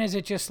 but when is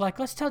it just like,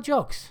 let's tell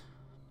jokes?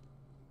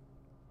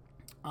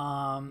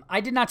 I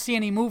did not see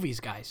any movies,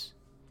 guys.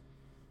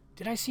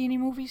 Did I see any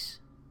movies?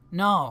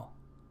 No.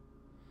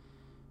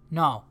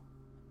 No.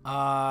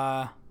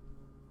 I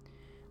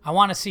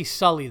want to see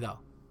Sully though,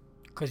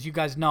 because you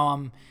guys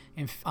know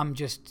I'm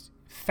just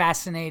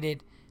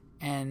fascinated,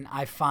 and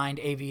I find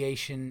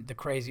aviation the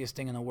craziest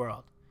thing in the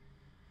world.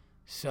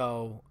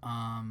 So,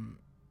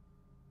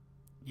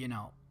 you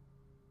know,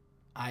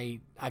 I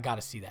got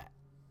to see that.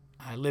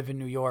 I live in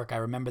New York. I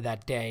remember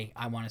that day.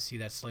 I want to see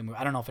that Sully movie.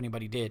 I don't know if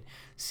anybody did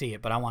see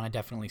it, but I want to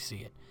definitely see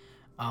it.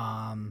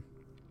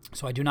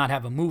 So I do not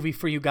have a movie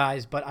for you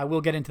guys, but I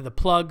will get into the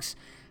plugs.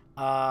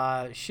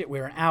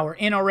 We're an hour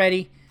in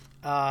already.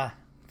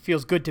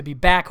 Feels good to be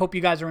back. Hope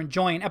you guys are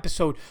enjoying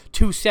episode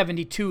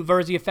 272.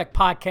 Verzi Effect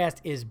Podcast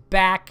is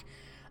back.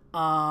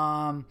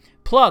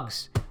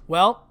 Plugs.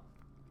 Well,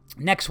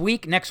 next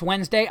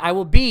Wednesday, I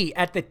will be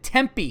at the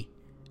Tempe,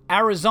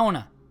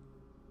 Arizona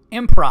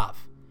Improv,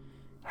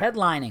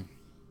 headlining.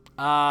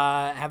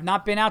 Have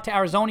not been out to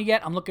Arizona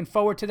yet. I'm looking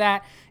forward to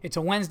that. It's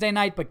a Wednesday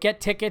night, but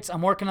get tickets.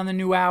 I'm working on the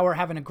new hour,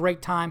 having a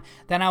great time.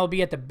 Then I will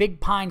be at the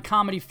Big Pine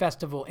Comedy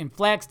Festival in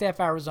Flagstaff,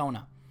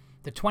 Arizona,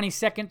 the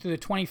 22nd through the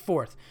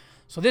 24th.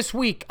 So this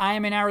week, I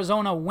am in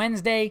Arizona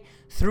Wednesday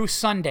through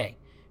Sunday.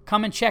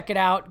 Come and check it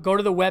out. Go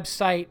to the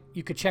website.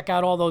 You could check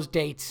out all those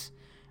dates.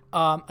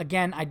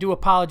 Again, I do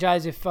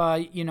apologize if,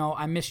 I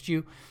missed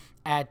you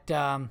at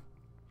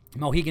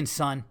Mohegan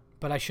Sun,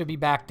 but I should be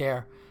back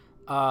there.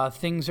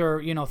 Things are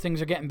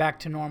getting back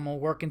to normal,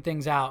 working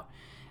things out.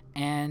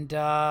 And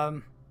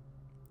there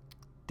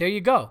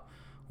you go.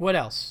 What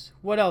else?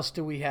 What else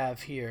do we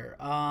have here?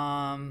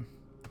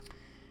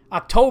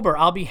 October,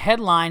 I'll be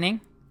headlining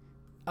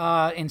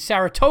in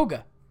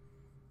Saratoga,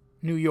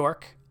 New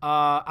York,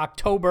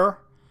 October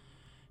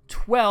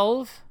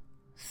 12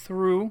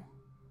 through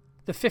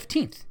the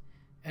 15th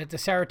at the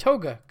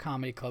Saratoga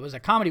Comedy Club. It's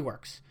at Comedy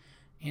Works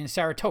in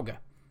Saratoga.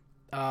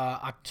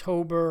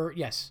 October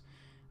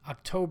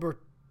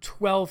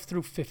 12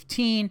 through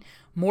 15.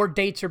 More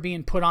dates are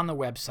being put on the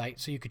website,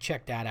 so you could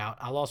check that out.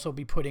 I'll also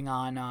be putting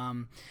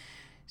on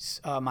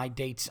my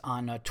dates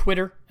on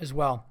Twitter as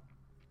well,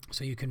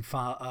 so you can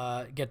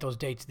get those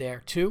dates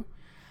there too.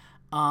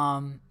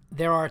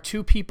 There are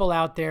 2 people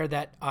out there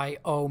that I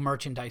owe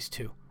merchandise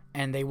to,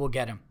 and they will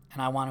get them.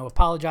 And I want to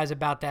apologize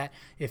about that.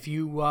 If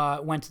you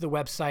went to the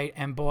website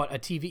and bought a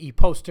TVE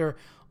poster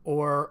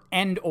or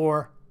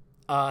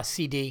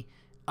CD,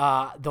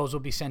 those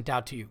will be sent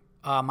out to you.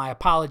 My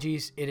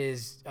apologies.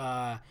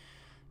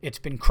 It's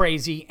been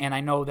crazy, and I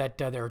know that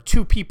there are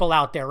 2 people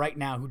out there right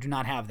now who do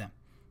not have them.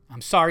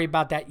 I'm sorry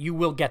about that. You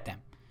will get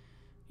them.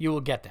 You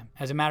will get them.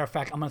 As a matter of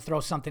fact, I'm going to throw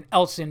something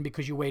else in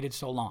because you waited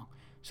so long.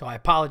 So I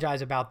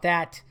apologize about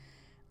that.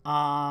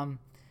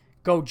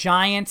 Go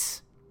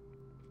Giants.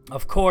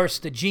 Of course,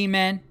 the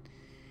G-Men.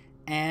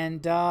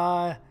 And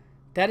that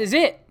is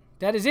it.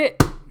 That is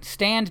it.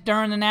 Stand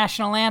during the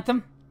national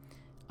anthem.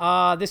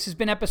 This has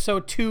been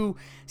episode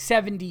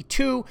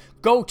 272.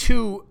 Go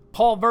to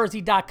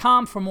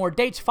paulverzi.com for more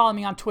dates. Follow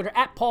me on Twitter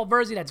at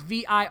paulverzi. That's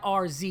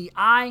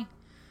VIRZI.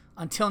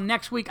 Until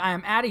next week, I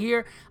am out of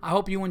here. I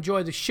hope you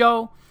enjoy the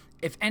show.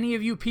 If any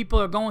of you people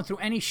are going through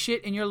any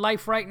shit in your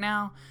life right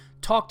now,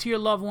 talk to your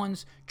loved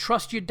ones.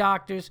 Trust your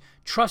doctors.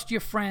 Trust your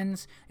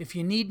friends. If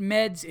you need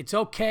meds, it's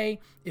okay.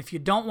 If you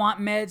don't want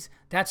meds,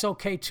 that's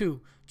okay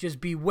too.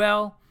 Just be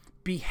well.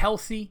 Be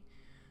healthy.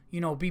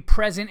 Be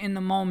present in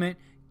the moment.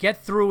 Get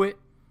through it.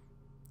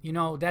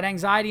 That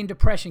anxiety and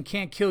depression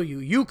can't kill you.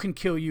 You can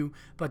kill you,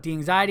 but the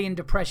anxiety and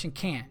depression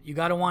can't. You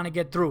got to want to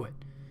get through it.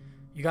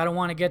 You got to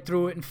want to get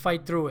through it and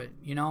fight through it,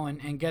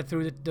 and get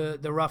through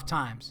the rough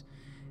times.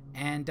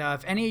 And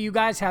if any of you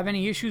guys have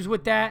any issues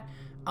with that,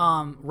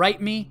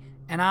 write me,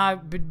 and I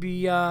would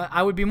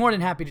be more than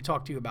happy to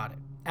talk to you about it.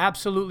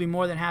 Absolutely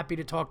more than happy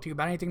to talk to you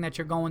about anything that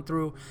you're going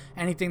through,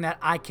 anything that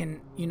I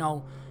can,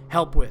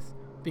 help with,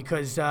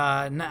 because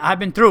I've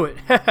been through it.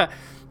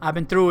 I've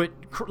been through it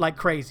like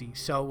crazy.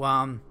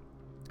 So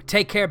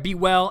take care, be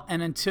well,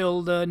 and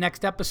until the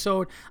next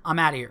episode, I'm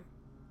out of here.